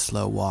really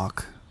slow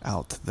walk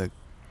out to the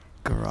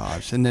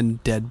garage and then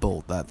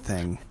deadbolt that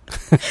thing.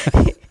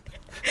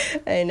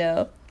 I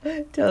know.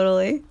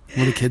 Totally.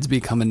 Will the kids be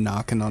coming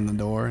knocking on the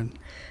door?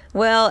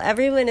 Well,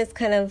 everyone is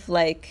kind of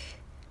like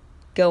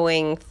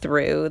going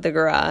through the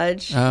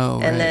garage.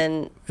 Oh, and right.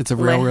 Then it's a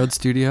railroad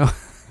studio.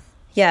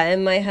 Yeah,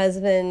 and my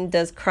husband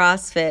does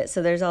CrossFit,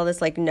 so there's all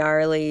this like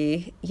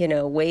gnarly,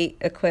 weight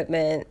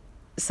equipment.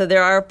 So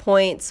there are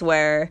points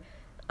where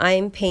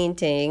I'm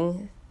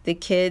painting, the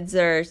kids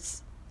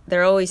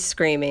they're always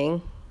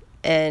screaming,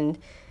 and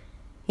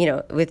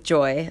with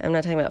joy. I'm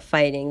not talking about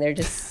fighting. They're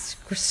just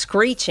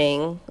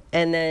screeching,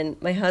 and then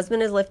my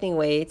husband is lifting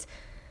weights.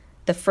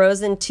 The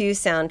Frozen 2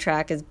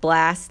 soundtrack is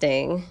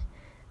blasting.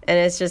 And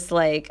it's just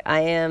like I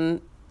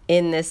am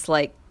in this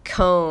like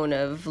cone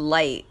of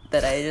light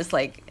that I just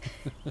like,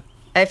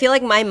 I feel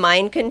like my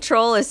mind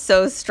control is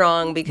so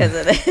strong because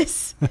of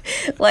this.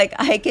 Like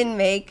I can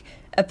make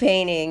a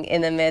painting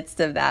in the midst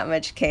of that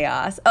much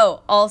chaos.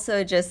 Oh,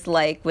 also just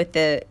like with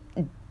the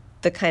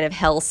kind of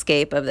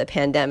hellscape of the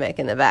pandemic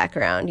in the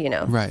background,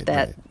 Right.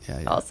 That right.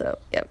 Yeah. also,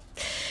 yep.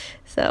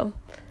 So.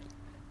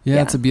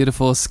 Yeah, it's a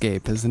beautiful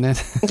escape, isn't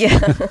it?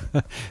 Yeah.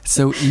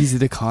 So easy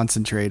to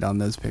concentrate on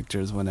those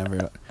pictures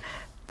whenever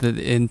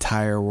the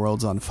entire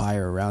world's on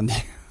fire around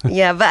you.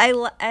 Yeah, but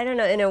I don't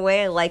know. In a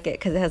way, I like it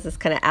because it has this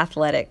kind of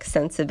athletic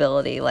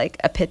sensibility, like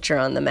a pitcher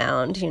on the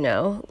mound,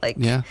 Like,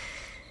 yeah.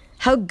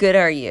 How good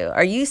are you?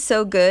 Are you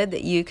so good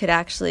that you could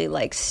actually,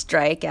 like,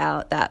 strike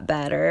out that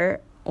batter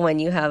when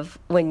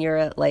you're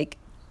at, like,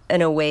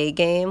 an away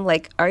game?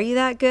 Like, are you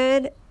that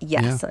good?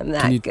 Yes, I'm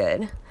that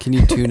good. Can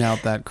you tune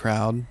out that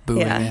crowd booing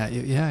Yeah. at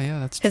you? Yeah,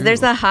 that's true. Because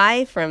there's a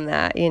high from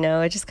that,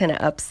 it just kind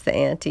of ups the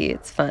ante.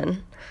 It's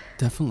fun.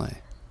 Definitely.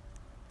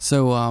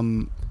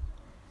 So,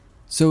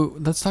 so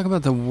let's talk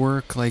about the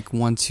work. Like,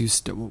 once you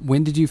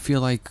when did you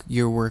feel like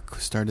your work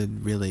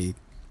started really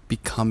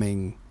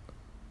becoming,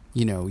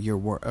 your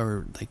work,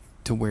 or like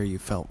to where you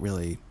felt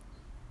really,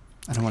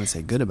 I don't want to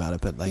say good about it,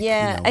 but like,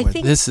 I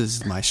think this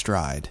is my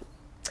stride.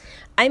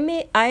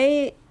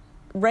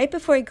 Right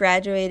before I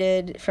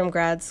graduated from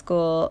grad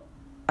school,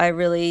 I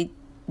really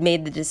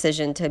made the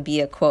decision to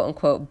be a quote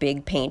unquote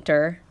big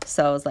painter.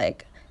 So I was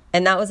like,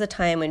 and that was a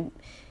time when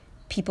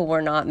people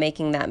were not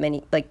making that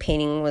many, like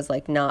painting was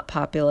like not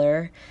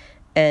popular,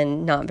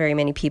 and not very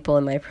many people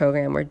in my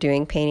program were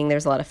doing painting.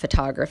 There's a lot of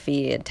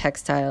photography and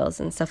textiles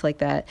and stuff like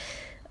that.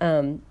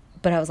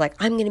 But I was like,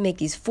 I'm going to make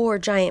these 4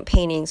 giant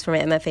paintings for my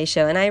MFA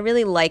show. And I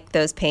really like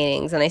those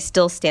paintings, and I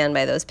still stand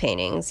by those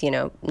paintings,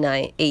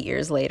 8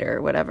 years later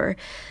or whatever.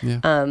 Yeah.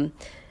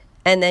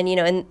 And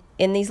then,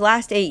 in these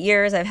last 8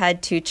 years, I've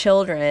had 2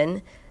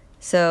 children.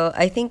 So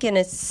I think in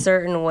a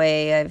certain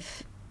way,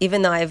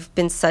 even though I've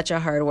been such a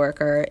hard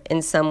worker,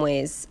 in some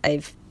ways,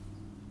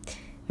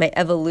 my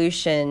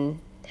evolution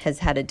has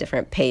had a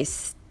different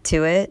pace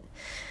to it.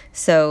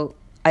 So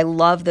I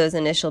love those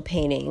initial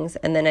paintings,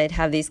 and then I'd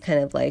have these kind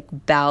of like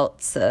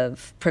bouts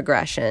of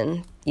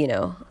progression,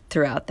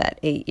 throughout that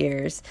 8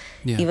 years,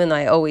 even though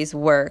I always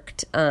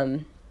worked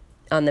on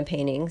the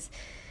paintings.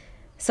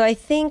 So I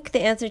think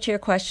the answer to your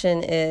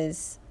question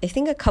is, I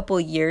think a couple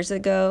years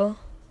ago,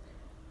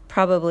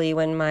 probably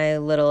when my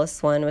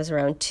littlest one was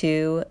around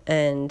 2,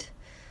 and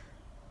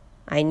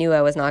I knew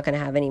I was not going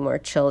to have any more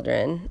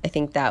children. I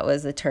think that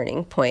was a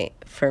turning point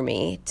for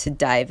me to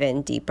dive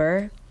in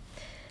deeper.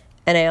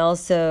 And I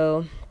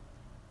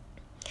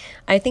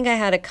think I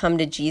had a come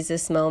to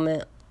Jesus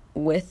moment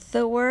with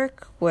the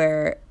work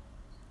where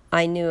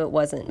I knew it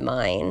wasn't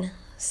mine.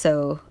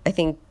 So I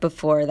think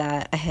before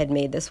that, I had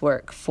made this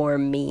work for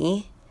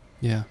me.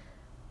 Yeah.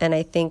 And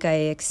I think I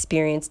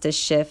experienced a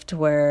shift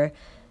where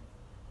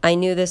I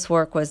knew this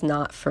work was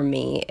not for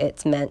me.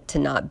 It's meant to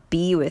not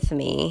be with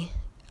me.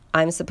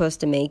 I'm supposed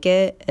to make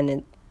it.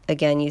 And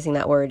again, using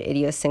that word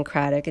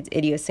idiosyncratic, it's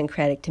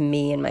idiosyncratic to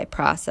me and my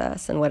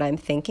process and what I'm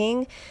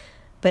thinking.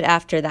 But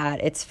after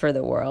that, it's for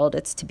the world.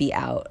 It's to be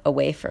out,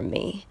 away from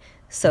me.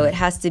 So it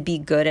has to be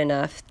good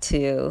enough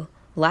to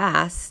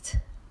last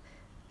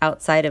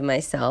outside of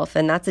myself.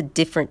 And that's a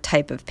different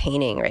type of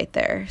painting right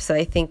there. So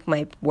I think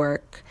my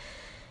work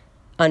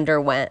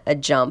underwent a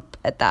jump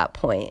at that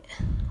point.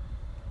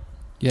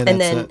 Yeah,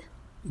 and that's then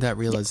that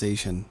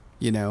realization,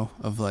 you know,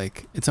 of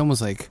like, it's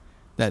almost like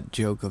that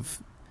joke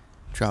of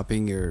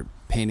dropping your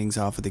paintings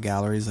off at the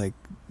galleries, like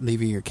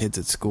leaving your kids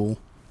at school.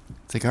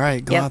 It's like, all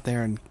right, go out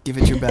there and give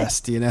it your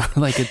best, you know,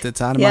 like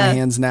it's out of my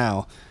hands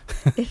now.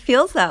 It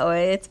feels that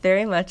way. It's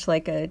very much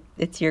like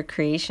it's your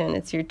creation,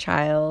 it's your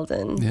child.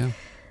 And,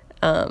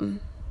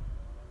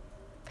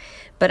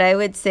 but I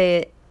would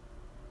say,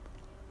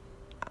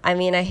 I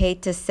mean, I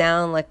hate to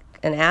sound like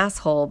an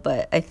asshole,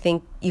 but I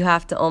think you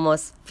have to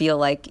almost feel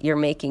like you're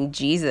making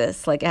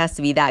Jesus. Like it has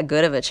to be that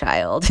good of a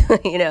child,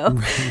 you know?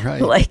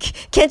 Right.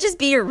 Like, can't just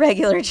be your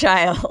regular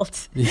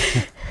child.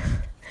 Yeah.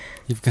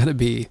 You've got to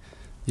be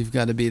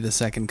the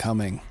second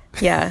coming.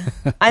 Yeah.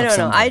 I don't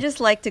know. I just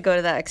like to go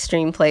to that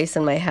extreme place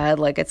in my head.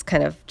 Like it's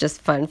kind of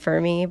just fun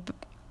for me.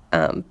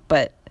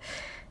 But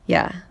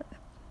yeah.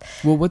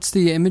 Well, what's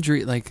the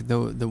imagery, like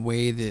the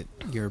way that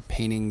your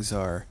paintings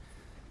are,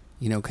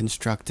 you know,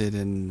 constructed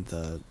and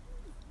the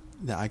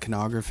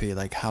iconography,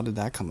 like how did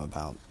that come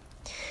about?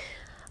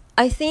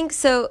 I think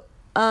so.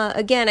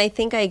 Again, I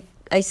think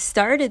I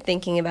started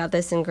thinking about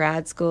this in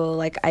grad school.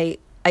 Like I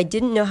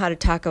didn't know how to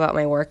talk about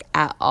my work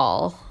at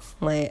all.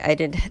 I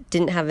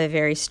didn't have a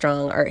very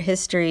strong art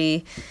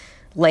history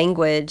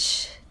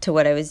language to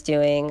what I was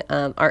doing.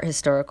 Art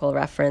historical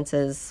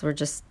references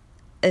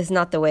is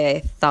not the way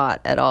I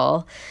thought at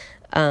all.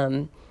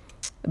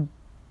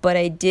 But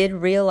I did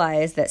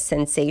realize that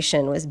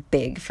sensation was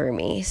big for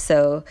me.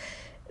 So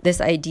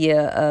this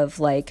idea of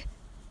like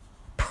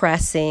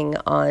pressing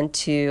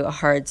onto a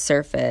hard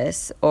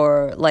surface,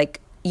 or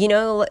like, you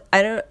know,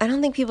 I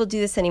don't think people do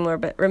this anymore,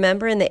 but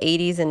remember in the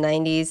 80s and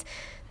 90s,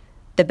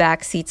 the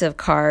back seats of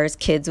cars,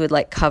 kids would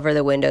like cover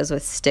the windows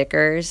with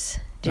stickers.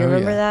 Do you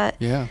remember that?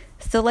 Yeah.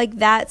 So like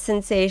that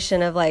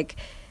sensation of like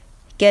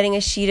getting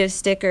a sheet of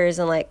stickers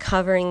and like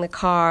covering the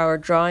car, or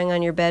drawing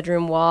on your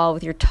bedroom wall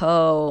with your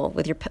toe,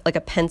 with your like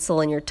a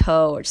pencil in your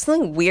toe, or just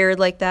something weird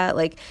like that.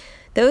 Like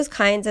those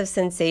kinds of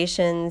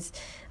sensations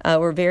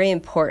were very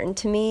important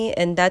to me.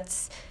 And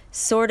that's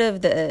sort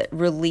of the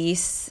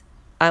release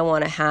I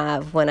want to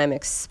have when I'm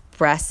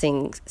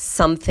expressing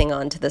something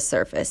onto the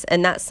surface.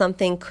 And that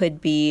something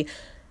could be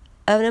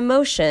an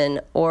emotion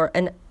or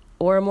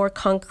a more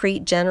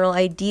concrete general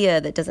idea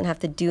that doesn't have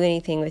to do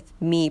anything with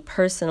me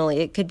personally.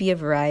 It could be a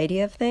variety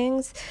of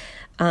things.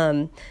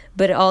 But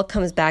it all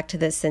comes back to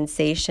this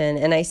sensation.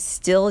 And I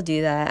still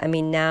do that. I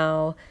mean,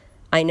 now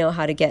I know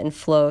how to get in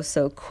flow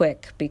so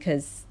quick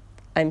because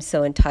I'm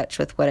so in touch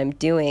with what I'm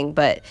doing.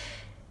 But,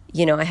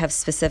 you know, I have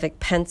specific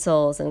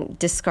pencils and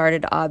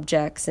discarded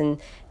objects and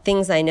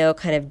things I know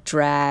kind of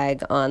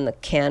drag on the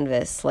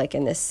canvas, like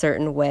in this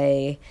certain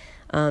way.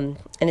 And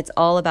it's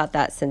all about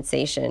that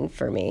sensation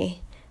for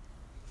me.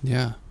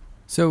 Yeah.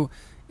 So,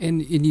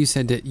 and you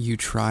said that you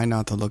try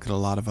not to look at a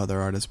lot of other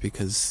artists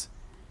because,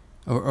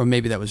 or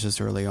maybe that was just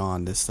early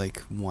on, this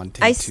like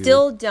wanting I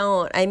still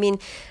don't. I mean,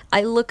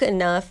 I look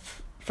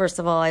enough. First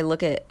of all, I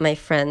look at my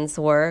friends'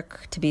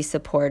 work to be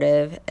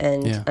supportive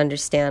and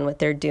understand what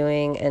they're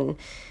doing. And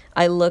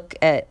I look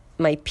at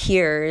my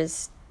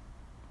peers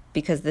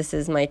because this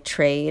is my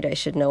trade. I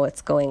should know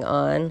what's going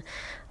on.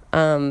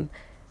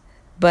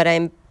 But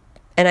I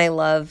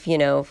love, you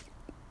know,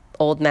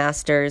 old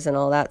masters and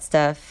all that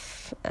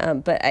stuff.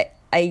 But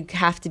I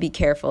have to be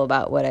careful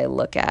about what I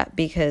look at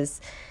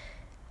because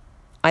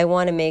I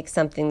want to make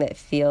something that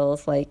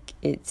feels like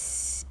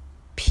it's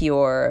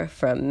pure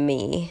from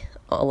me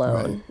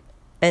alone. Right.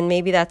 And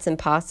maybe that's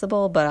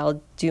impossible, but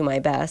I'll do my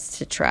best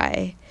to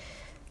try.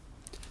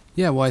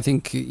 Yeah, well, I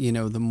think, you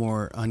know, the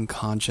more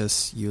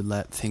unconscious you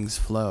let things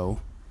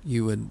flow,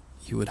 you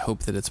would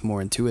hope that it's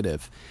more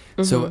intuitive.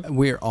 Mm-hmm. So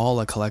we're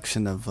all a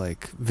collection of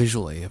like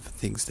visually of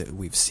things that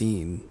we've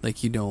seen.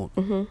 Like you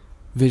don't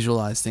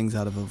visualize things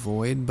out of a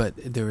void, but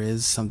there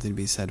is something to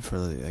be said for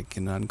like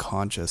an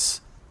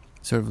unconscious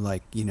sort of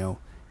like, you know,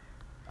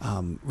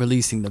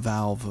 releasing the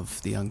valve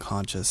of the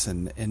unconscious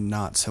and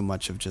not so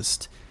much of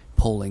just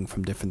pulling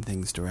from different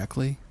things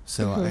directly.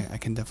 So I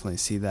can definitely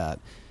see that,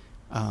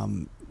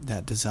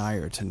 that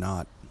desire to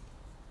not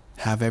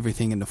have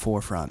everything in the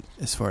forefront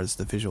as far as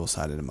the visual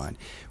side of the mind.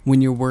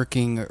 When you're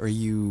working, are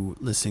you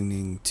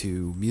listening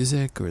to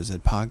music, or is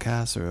it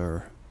podcasts,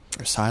 or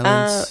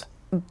silence?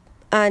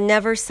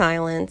 Never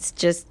silence,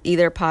 just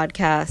either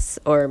podcasts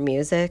or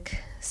music.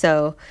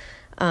 So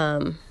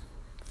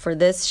for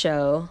this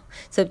show,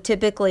 so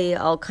typically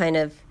I'll kind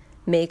of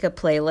make a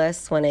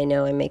playlist when I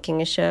know I'm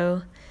making a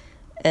show,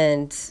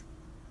 and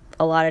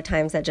a lot of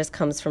times that just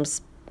comes from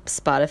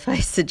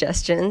Spotify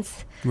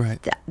suggestions. Right.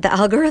 The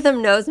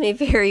algorithm knows me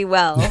very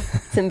well.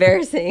 It's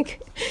embarrassing.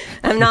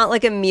 I'm not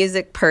like a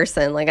music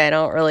person. Like, I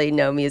don't really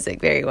know music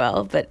very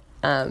well. But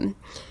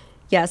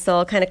yeah, so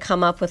I'll kind of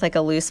come up with like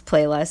a loose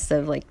playlist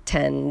of like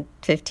 10,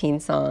 15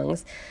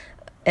 songs.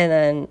 And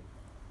then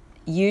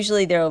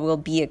usually there will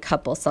be a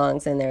couple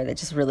songs in there that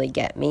just really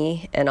get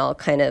me. And I'll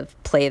kind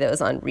of play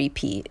those on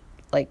repeat.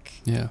 Like,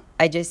 yeah.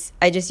 I just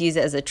use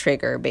it as a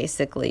trigger,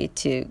 basically,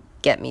 to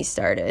get me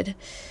started.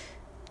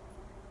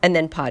 And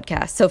then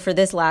podcasts. So for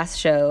this last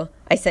show,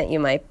 I sent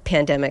you my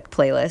pandemic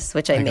playlist,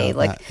 which I made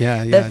like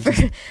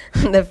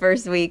the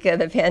first week of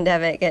the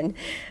pandemic. And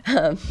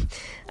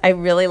I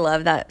really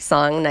love that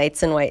song,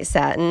 Nights in White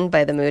Satin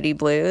by the Moody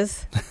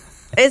Blues.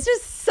 It's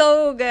just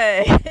so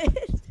good.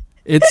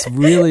 It's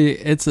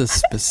a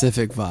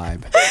specific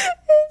vibe.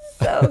 It's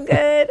so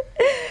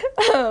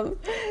good.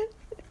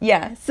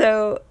 Yeah,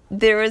 so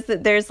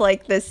there's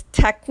like this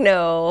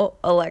techno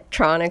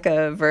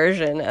electronica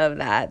version of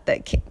that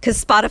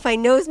because Spotify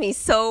knows me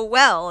so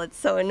well. It's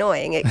so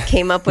annoying. It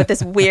came up with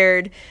this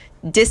weird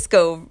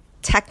disco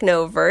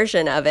techno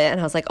version of it, and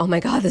I was like, oh my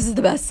God, this is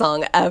the best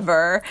song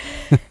ever.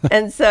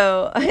 And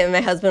so my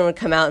husband would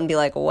come out and be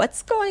like,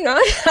 what's going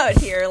on out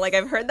here? Like,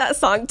 I've heard that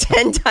song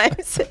 10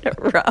 times in a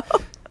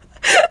row.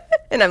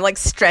 And I'm like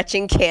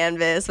stretching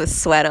canvas with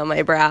sweat on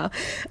my brow.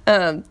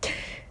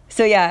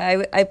 So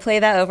yeah, I play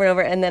that over and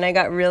over, and then I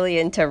got really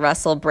into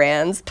Russell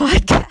Brand's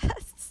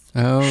podcasts.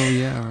 Oh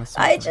yeah,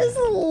 Russell I just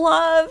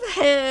love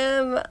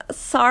him.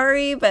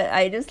 Sorry, but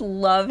I just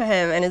love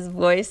him, and his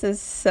voice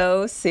is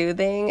so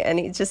soothing, and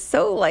he's just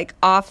so like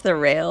off the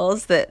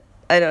rails that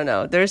I don't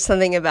know. There's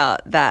something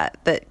about that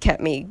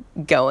kept me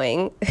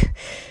going.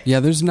 Yeah,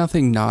 there's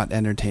nothing not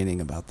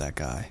entertaining about that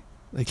guy.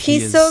 Like,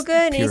 he's so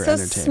good. And he's so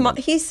smart.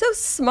 He's so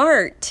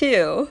smart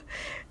too.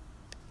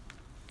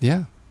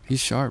 Yeah, he's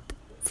sharp.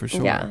 For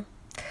sure. Yeah.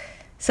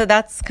 So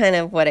that's kind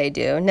of what I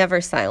do. Never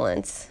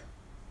silence.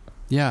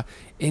 Yeah.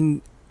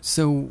 And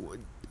so,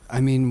 I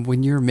mean,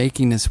 when you're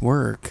making this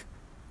work,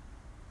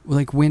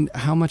 like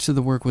how much of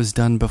the work was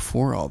done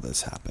before all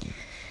this happened?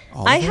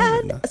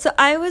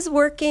 I was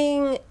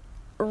working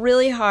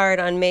really hard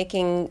on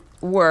making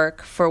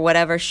work for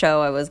whatever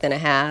show I was going to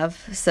have.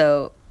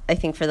 So I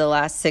think for the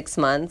last 6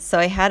 months. So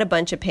I had a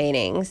bunch of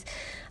paintings.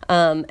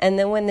 And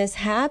then when this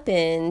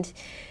happened,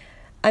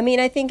 I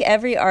mean, I think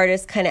every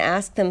artist kind of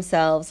asked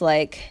themselves,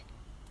 like,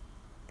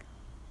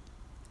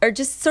 or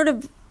just sort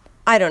of,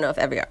 I don't know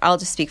if I'll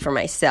just speak for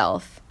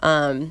myself.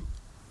 You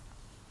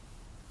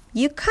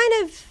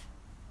kind of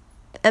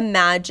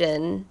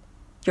imagine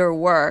your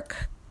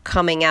work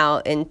coming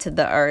out into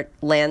the art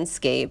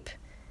landscape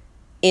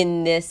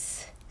in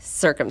this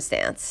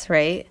circumstance,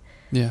 right?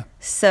 Yeah.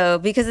 So,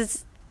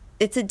 because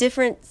it's a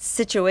different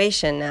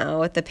situation now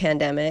with the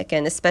pandemic,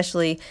 and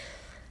especially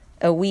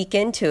a week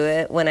into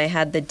it, when I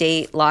had the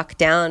date locked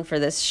down for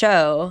this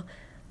show,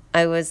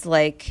 I was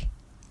like,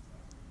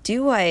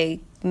 do I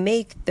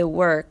make the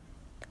work?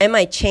 Am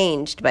I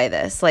changed by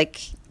this? Like,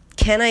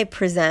 can I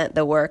present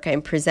the work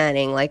I'm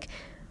presenting? Like,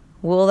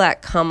 will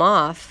that come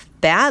off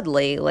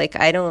badly? Like,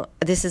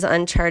 this is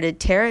uncharted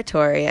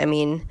territory. I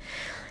mean,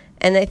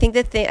 and I think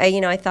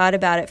I thought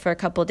about it for a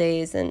couple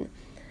days, and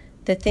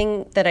the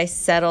thing that I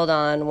settled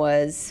on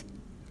was,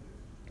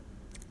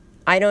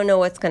 I don't know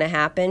what's going to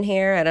happen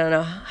here. I don't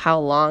know how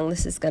long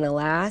this is going to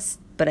last,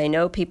 but I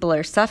know people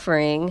are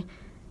suffering,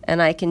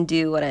 and I can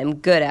do what I'm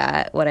good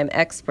at, what I'm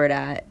expert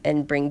at,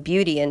 and bring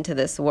beauty into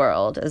this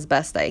world as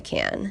best I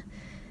can.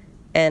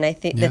 And I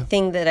think the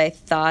thing that I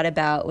thought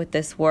about with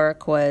this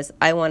work was,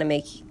 I want to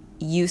make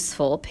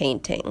useful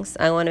paintings.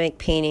 I want to make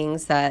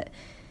paintings that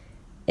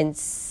in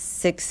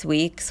 6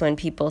 weeks, when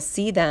people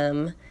see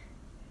them,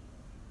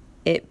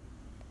 it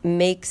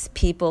makes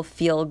people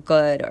feel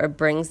good or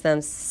brings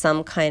them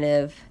some kind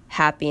of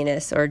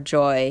happiness or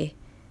joy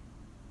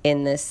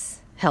in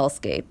this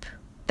hellscape.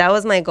 That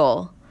was my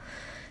goal.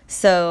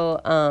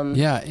 So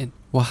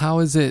well, how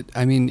is it?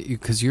 I mean,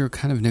 because you're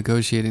kind of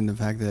negotiating the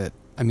fact that,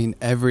 I mean,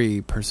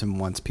 every person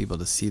wants people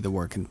to see the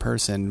work in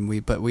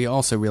person. But we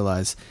also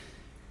realize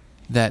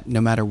that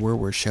no matter where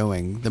we're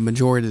showing, the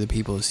majority of the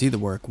people who see the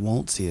work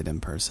won't see it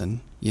in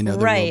person. You know,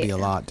 there will be a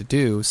lot to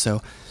do.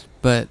 So,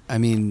 but I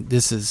mean,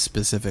 this is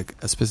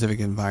a specific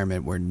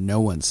environment where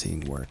no one's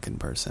seeing work in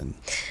person.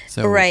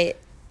 So, right.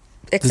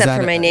 Except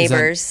for my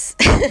neighbors.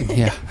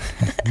 Yeah,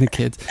 the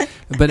kids.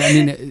 But I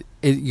mean,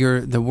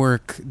 the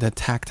work, the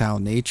tactile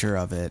nature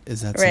of it,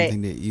 is that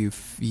something that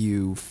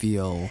you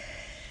feel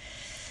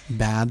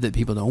bad that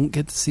people don't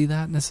get to see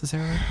that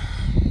necessarily?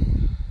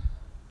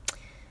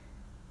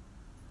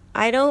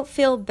 I don't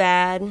feel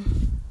bad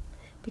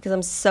because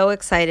I'm so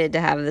excited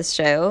to have this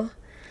show.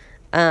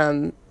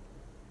 I'm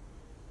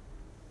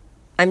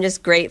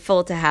just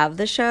grateful to have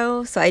the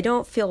show, so I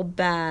don't feel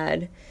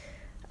bad.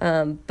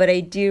 But I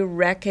do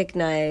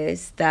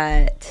recognize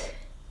that,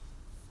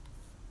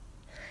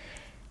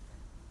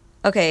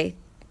 okay,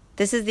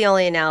 this is the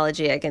only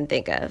analogy I can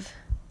think of.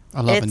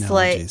 I love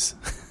analogies.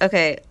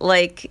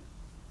 Like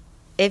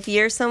if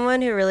you're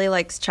someone who really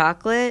likes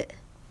chocolate,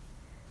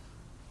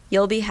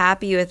 you'll be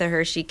happy with a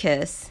Hershey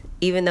Kiss,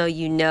 even though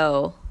you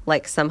know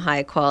like some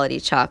high quality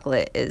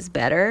chocolate is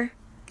better.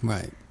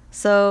 Right.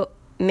 So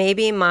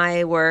maybe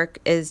my work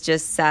is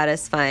just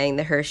satisfying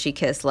the Hershey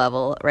Kiss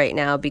level right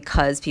now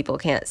because people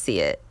can't see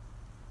it.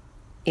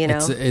 You know?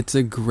 It's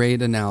a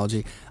great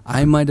analogy.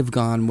 I might have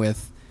gone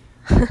with,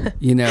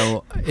 you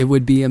know, it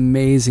would be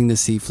amazing to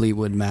see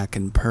Fleetwood Mac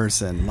in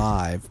person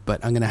live,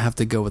 but I'm going to have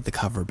to go with the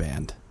cover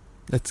band.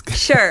 That's good.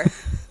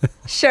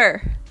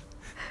 Sure.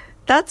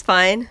 That's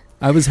fine.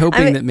 I was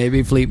hoping that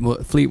maybe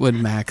Fleetwood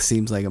Mac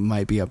seems like it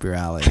might be up your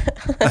alley.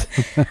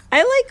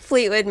 I like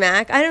Fleetwood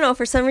Mac. I don't know.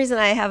 For some reason,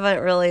 I haven't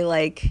really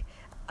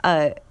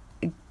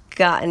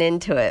gotten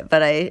into it,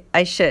 but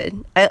I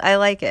should. I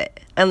like it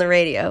on the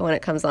radio when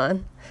it comes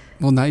on.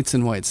 Well, Nights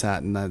in White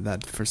Satin,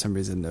 that for some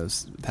reason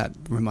that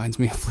reminds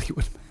me of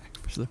Fleetwood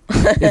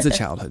Mac. It's a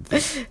childhood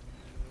thing.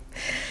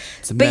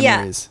 It's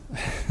memories.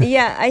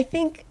 Yeah, I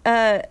think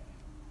I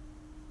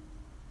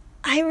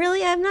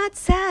really am not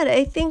sad.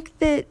 I think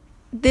that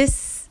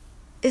this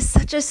is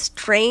such a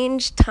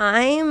strange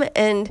time,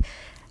 and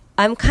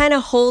I'm kind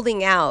of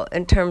holding out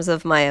in terms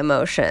of my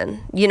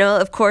emotion. You know,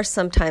 of course,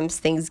 sometimes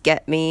things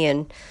get me,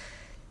 and,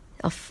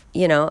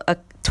 you know,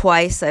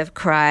 twice I've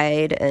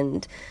cried,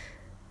 and,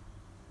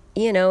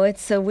 you know,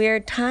 it's a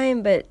weird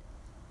time, but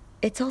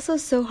it's also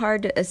so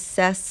hard to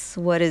assess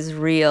what is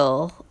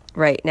real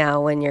right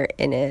now when you're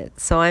in it.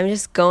 So I'm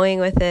just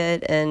going with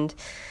it, and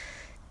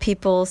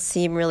people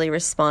seem really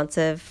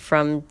responsive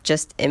from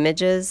just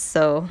images,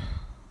 so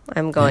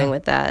I'm going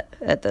with that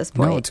at this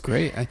point. No, it's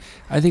great.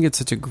 I think it's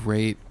such a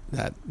great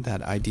that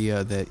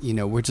idea that, you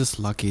know, we're just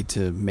lucky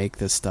to make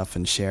this stuff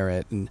and share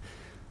it. And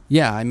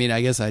yeah, I mean,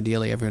 I guess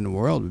ideally everyone in the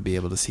world would be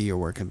able to see your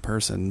work in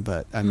person,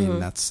 but I mean,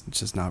 that's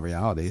just not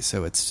reality.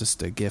 So it's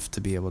just a gift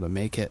to be able to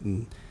make it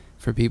and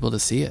for people to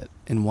see it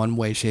in one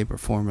way, shape, or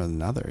form or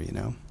another, you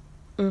know?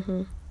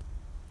 Mm-hmm.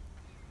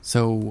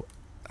 So,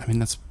 I mean,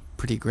 that's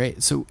pretty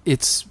great. So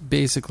it's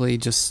basically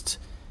just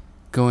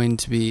going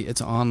to be,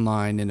 it's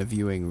online in a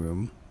viewing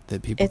room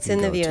that people it's can in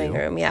go the viewing to.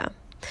 Room,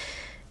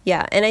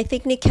 yeah, and I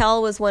think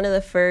Nikel was one of the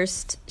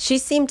first. She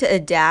seemed to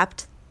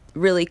adapt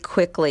really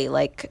quickly.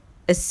 Like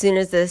as soon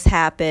as this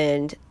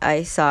happened,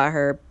 I saw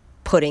her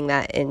putting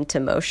that into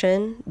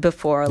motion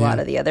before a lot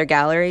of the other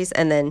galleries,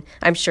 and then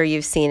I'm sure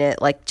you've seen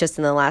it like just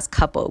in the last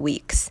couple of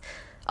weeks.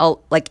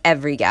 Like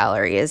every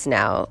gallery is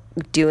now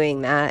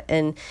doing that,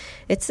 and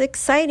it's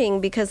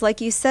exciting because,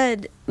 like you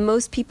said,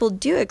 most people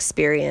do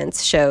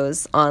experience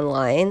shows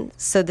online,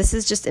 so this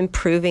is just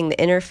improving the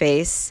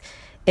interface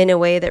in a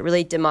way that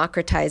really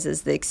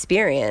democratizes the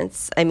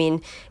experience. I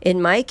mean,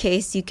 in my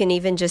case, you can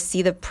even just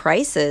see the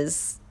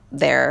prices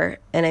there,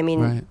 and I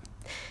mean,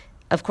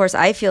 of course,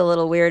 I feel a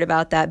little weird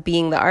about that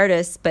being the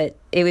artist, but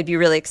it would be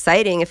really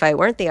exciting if I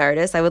weren't the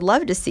artist. I would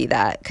love to see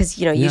that because,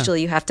 you know,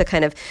 usually you have to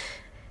kind of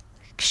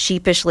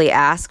sheepishly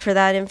ask for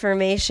that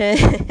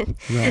information.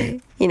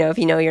 Right. You know, if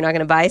you know you're not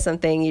going to buy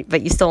something,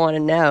 but you still want to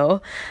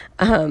know.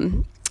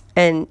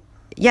 And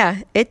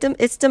yeah,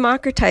 it's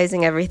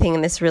democratizing everything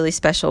in this really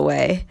special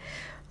way.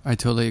 I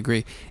totally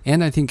agree.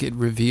 And I think it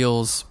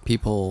reveals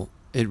people,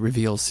 it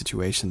reveals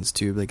situations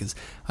too, because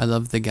I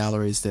love the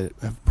galleries that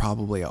have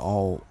probably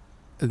all,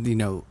 you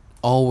know,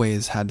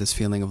 always had this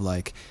feeling of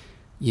like,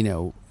 you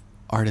know,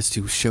 artists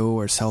who show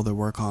or sell their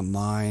work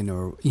online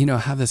or, you know,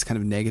 have this kind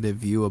of negative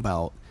view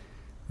about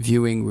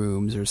viewing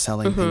rooms or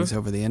selling things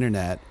over the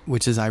internet,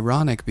 which is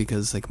ironic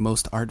because like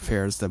most art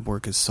fairs, the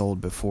work is sold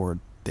before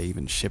they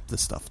even ship the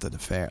stuff to the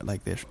fair.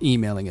 Like they're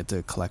emailing it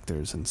to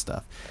collectors and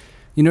stuff.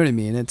 You know what I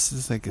mean? It's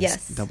just like a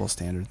double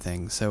standard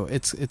thing. So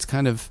it's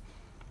kind of,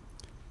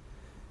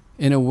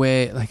 in a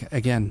way, like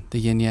again, the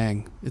yin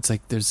yang. It's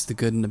like there's the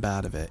good and the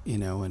bad of it, you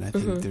know. And I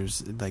think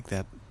there's like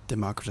that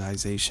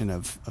democratization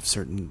of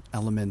certain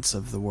elements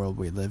of the world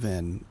we live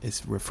in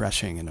is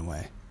refreshing in a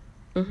way.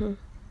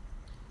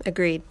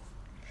 Agreed.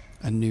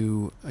 A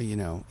new, you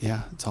know,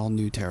 it's all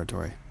new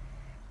territory.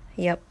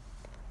 Yep.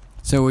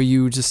 So are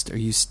you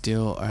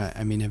still,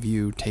 I mean, have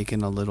you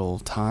taken a little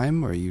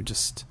time, or are you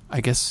just,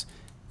 I guess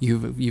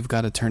you've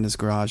got to turn this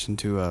garage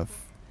into a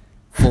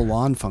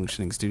full-on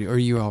functioning studio, or are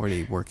you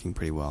already working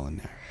pretty well in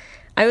there?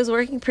 I was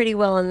working pretty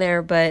well in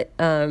there, but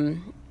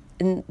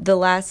in the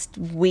last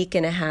week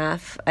and a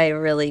half, I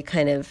really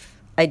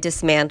I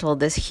dismantled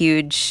this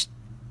huge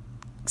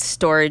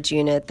storage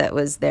unit that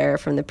was there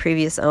from the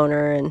previous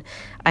owner, and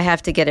I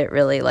have to get it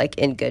really like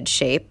in good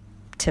shape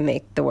to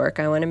make the work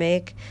I want to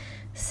make.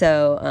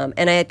 So,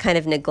 and I had kind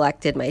of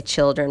neglected my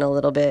children a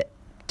little bit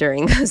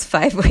during those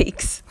 5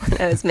 weeks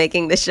when I was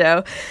making the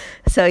show.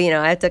 So, you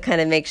know, I have to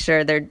kind of make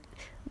sure they're,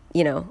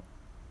 you know,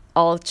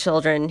 all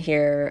children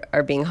here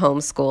are being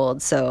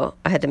homeschooled, so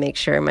I had to make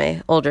sure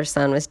my older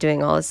son was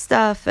doing all his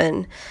stuff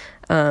and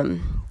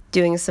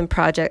doing some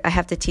project. I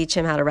have to teach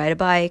him how to ride a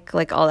bike,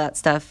 like all that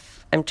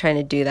stuff. I'm trying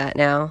to do that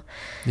now.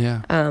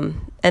 Yeah.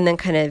 And then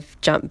kind of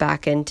jump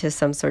back into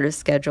some sort of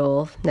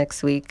schedule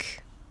next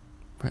week.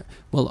 Right.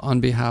 Well,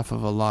 on behalf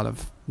of a lot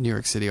of New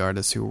York City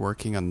artists who are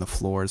working on the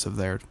floors of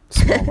their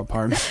small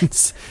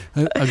apartments,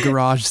 a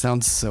garage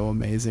sounds so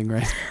amazing,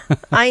 right?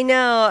 I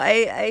know.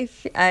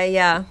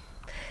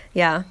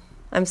 Yeah.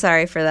 I'm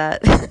sorry for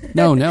that.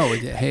 No.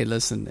 Hey,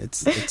 listen,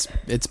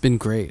 it's been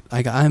great.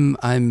 Like I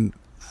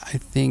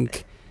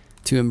think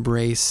to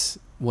embrace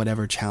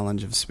whatever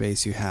challenge of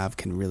space you have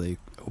can really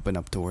open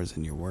up doors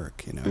in your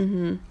work, you know?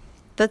 Mm-hmm.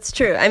 That's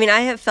true. I mean,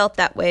 I have felt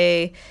that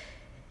way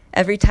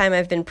every time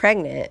I've been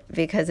pregnant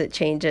because it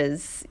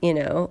changes, you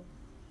know,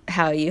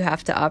 how you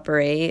have to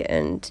operate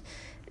and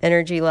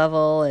energy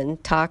level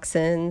and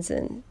toxins.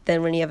 And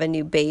then when you have a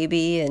new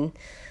baby and,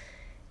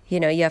 you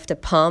know, you have to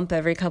pump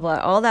every couple of,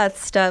 all that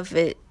stuff.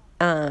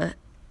 I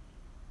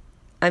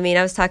mean,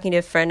 I was talking to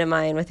a friend of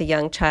mine with a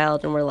young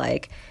child and we're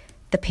like,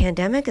 the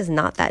pandemic is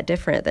not that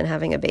different than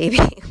having a baby.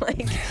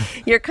 Like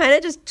you're kind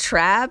of just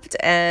trapped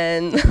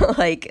and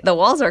like the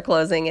walls are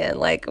closing in.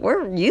 Like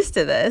we're used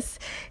to this,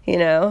 you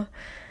know?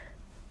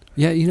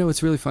 Yeah, you know,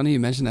 it's really funny you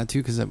mentioned that too,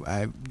 because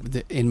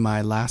in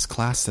my last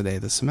class today,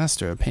 the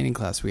semester, a painting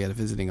class, we had a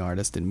visiting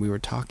artist and we were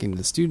talking to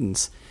the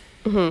students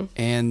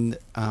and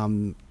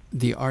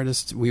the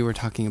artist, we were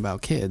talking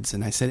about kids.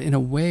 And I said, in a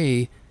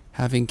way,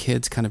 having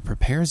kids kind of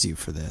prepares you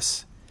for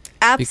this.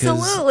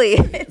 Absolutely.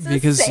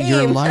 Because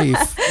your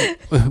life,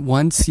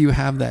 once you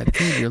have that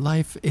kid, your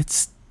life,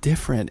 it's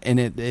different and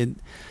it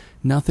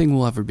nothing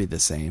will ever be the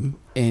same.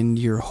 And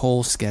your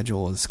whole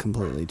schedule is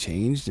completely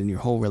changed and your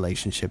whole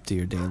relationship to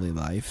your daily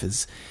life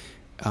is,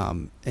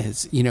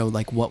 you know,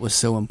 like what was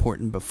so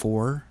important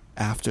before,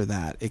 after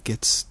that, it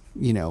gets,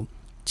 you know,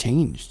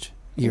 changed.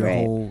 Your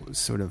whole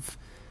sort of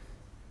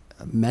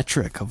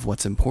metric of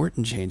what's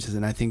important changes.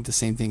 And I think the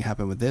same thing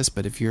happened with this,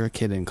 but if you're a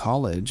kid in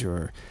college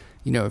or,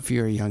 you know, if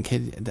you're a young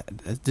kid,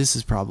 this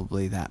is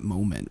probably that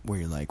moment where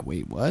you're like,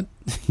 wait, what?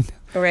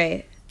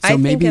 Right. So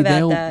maybe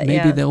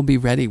they'll be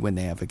ready when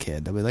they have a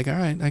kid. They'll be like, all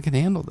right, I can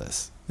handle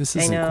this. This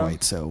isn't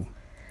quite so.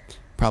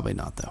 Probably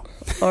not though.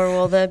 Or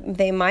well,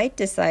 they might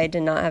decide to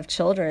not have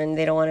children.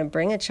 They don't want to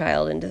bring a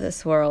child into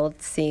this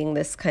world, seeing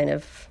this kind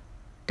of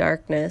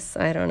darkness.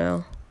 I don't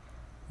know.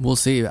 We'll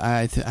see.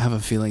 I have a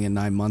feeling in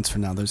 9 months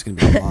from now, there's going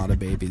to be a lot of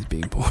babies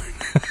being born.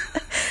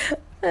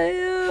 I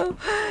know.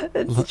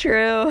 It's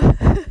true.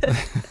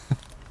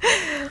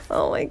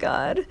 Oh my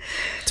God.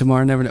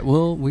 Tomorrow never know.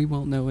 Well, we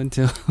won't know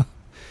until,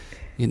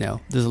 you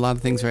know, there's a lot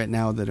of things right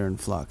now that are in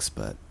flux,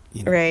 but,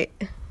 you know. Right.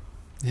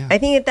 Yeah. I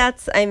think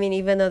I mean,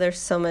 even though there's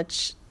so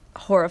much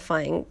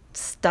horrifying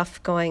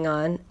stuff going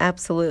on,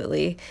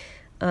 absolutely.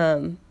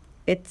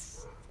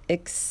 It's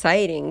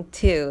exciting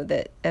too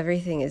that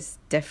everything is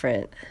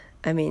different.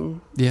 I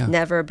mean,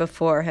 never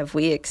before have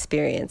we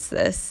experienced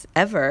this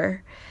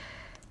ever.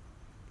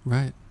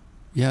 Right.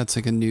 Yeah, it's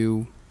like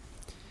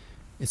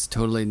it's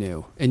totally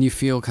new. And you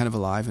feel kind of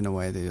alive in a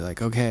way that you're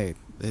like, okay,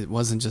 it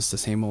wasn't just the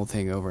same old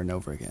thing over and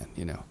over again,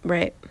 you know?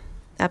 Right.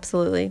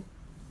 Absolutely.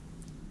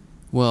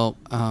 Well,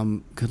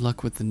 good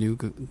luck with the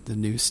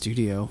new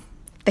studio.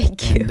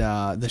 Thank you.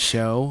 And the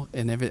show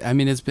and everything. I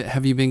mean,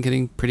 have you been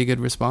getting pretty good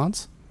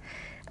response?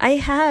 I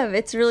have.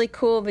 It's really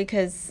cool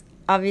because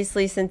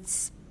obviously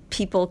since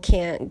people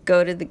can't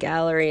go to the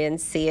gallery and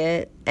see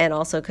it, and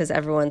also because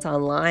everyone's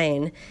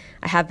online,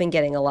 I have been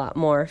getting a lot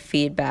more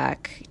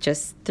feedback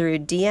just through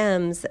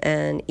DMs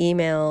and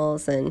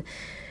emails and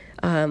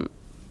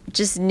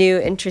just new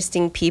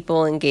interesting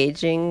people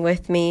engaging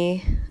with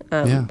me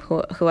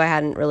who I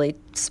hadn't really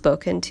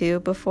spoken to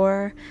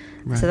before.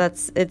 Right. So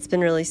it's been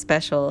really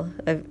special.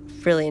 I've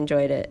really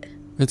enjoyed it.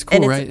 It's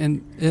cool, right?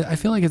 And I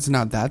feel like it's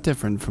not that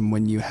different from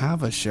when you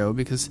have a show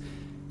because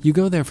you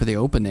go there for the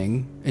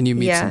opening and you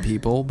meet some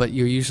people, but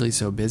you're usually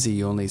so busy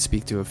you only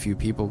speak to a few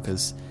people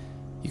because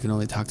you can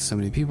only talk to so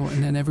many people,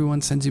 and then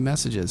everyone sends you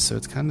messages, so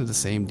it's kind of the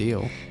same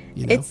deal.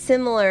 You know? It's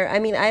similar. I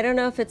mean, I don't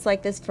know if it's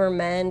like this for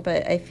men,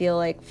 but I feel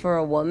like for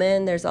a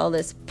woman, there's all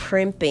this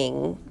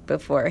primping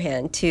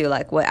beforehand too,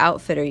 like what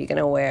outfit are you going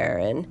to wear,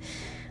 and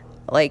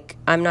like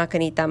I'm not going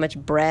to eat that much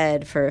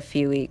bread for a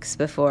few weeks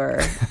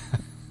before.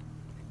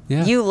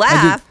 Yeah. You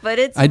laugh, but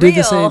it's real. I do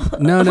the same.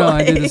 No,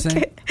 I do the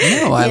same.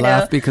 No, I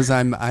laugh because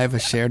I have a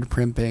shared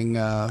primping.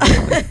 Or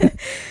like,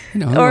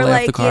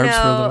 the carbs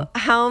for a little.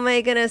 How am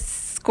I gonna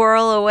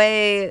squirrel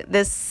away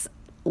this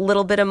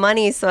little bit of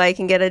money so I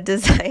can get a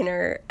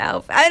designer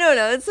outfit? I don't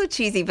know. It's so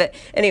cheesy, but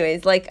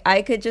anyways, like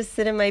I could just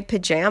sit in my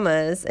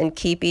pajamas and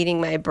keep eating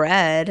my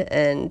bread,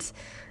 and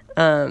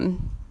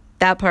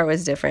that part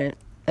was different,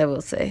 I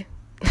will say.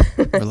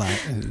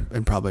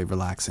 And probably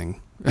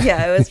relaxing.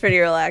 Yeah, it was pretty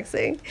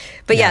relaxing.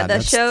 But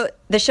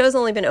the show's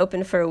only been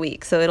open for a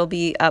week, so it'll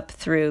be up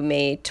through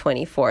May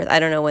 24th. I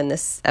don't know when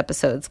this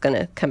episode's going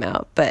to come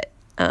out, but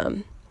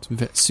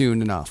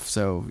soon enough.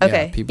 So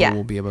people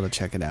will be able to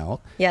check it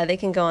out. Yeah, they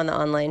can go on the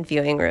online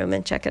viewing room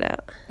and check it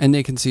out. And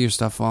they can see your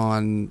stuff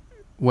on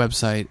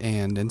website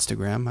and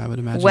Instagram, I would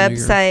imagine.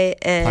 Website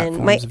and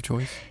platforms of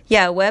choice.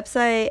 Yeah,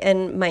 website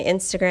and my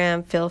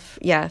Instagram.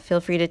 Feel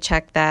free to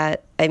check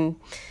that. I'm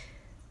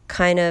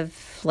kind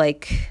of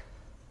like...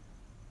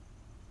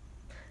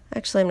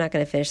 Actually, I'm not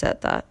going to finish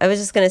that thought. I was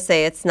just going to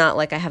say it's not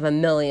like I have a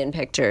million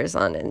pictures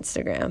on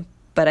Instagram,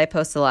 but I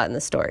post a lot in the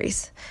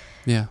stories.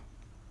 Yeah.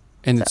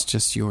 And it's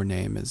just your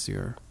name as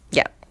your...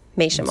 Yeah,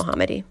 Maysha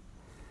Mohamedi.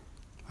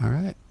 All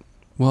right.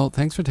 Well,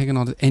 thanks for taking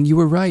all the... And you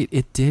were right.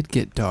 It did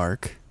get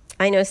dark.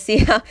 I know. See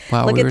how...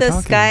 Look at the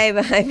sky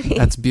behind me.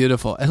 That's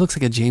beautiful. It looks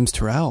like a James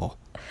Turrell.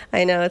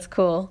 I know. It's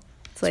cool.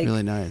 It's like,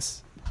 really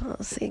nice.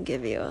 Let's see.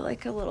 Give you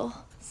like a little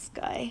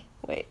sky.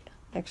 Wait.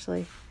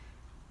 Actually...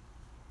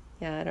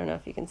 Yeah, I don't know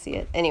if you can see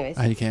it. Anyways.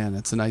 I can.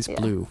 It's a nice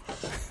blue.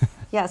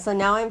 Yeah, so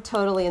now I'm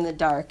totally in the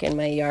dark in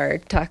my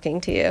yard talking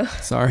to you.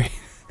 Sorry.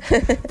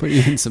 Put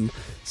you in some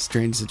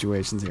strange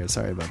situations here.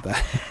 Sorry about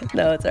that.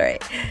 No, it's all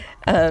right.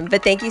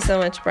 But thank you so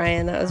much,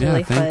 Brian. That was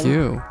really fun. Thank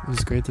you. It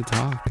was great to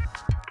talk.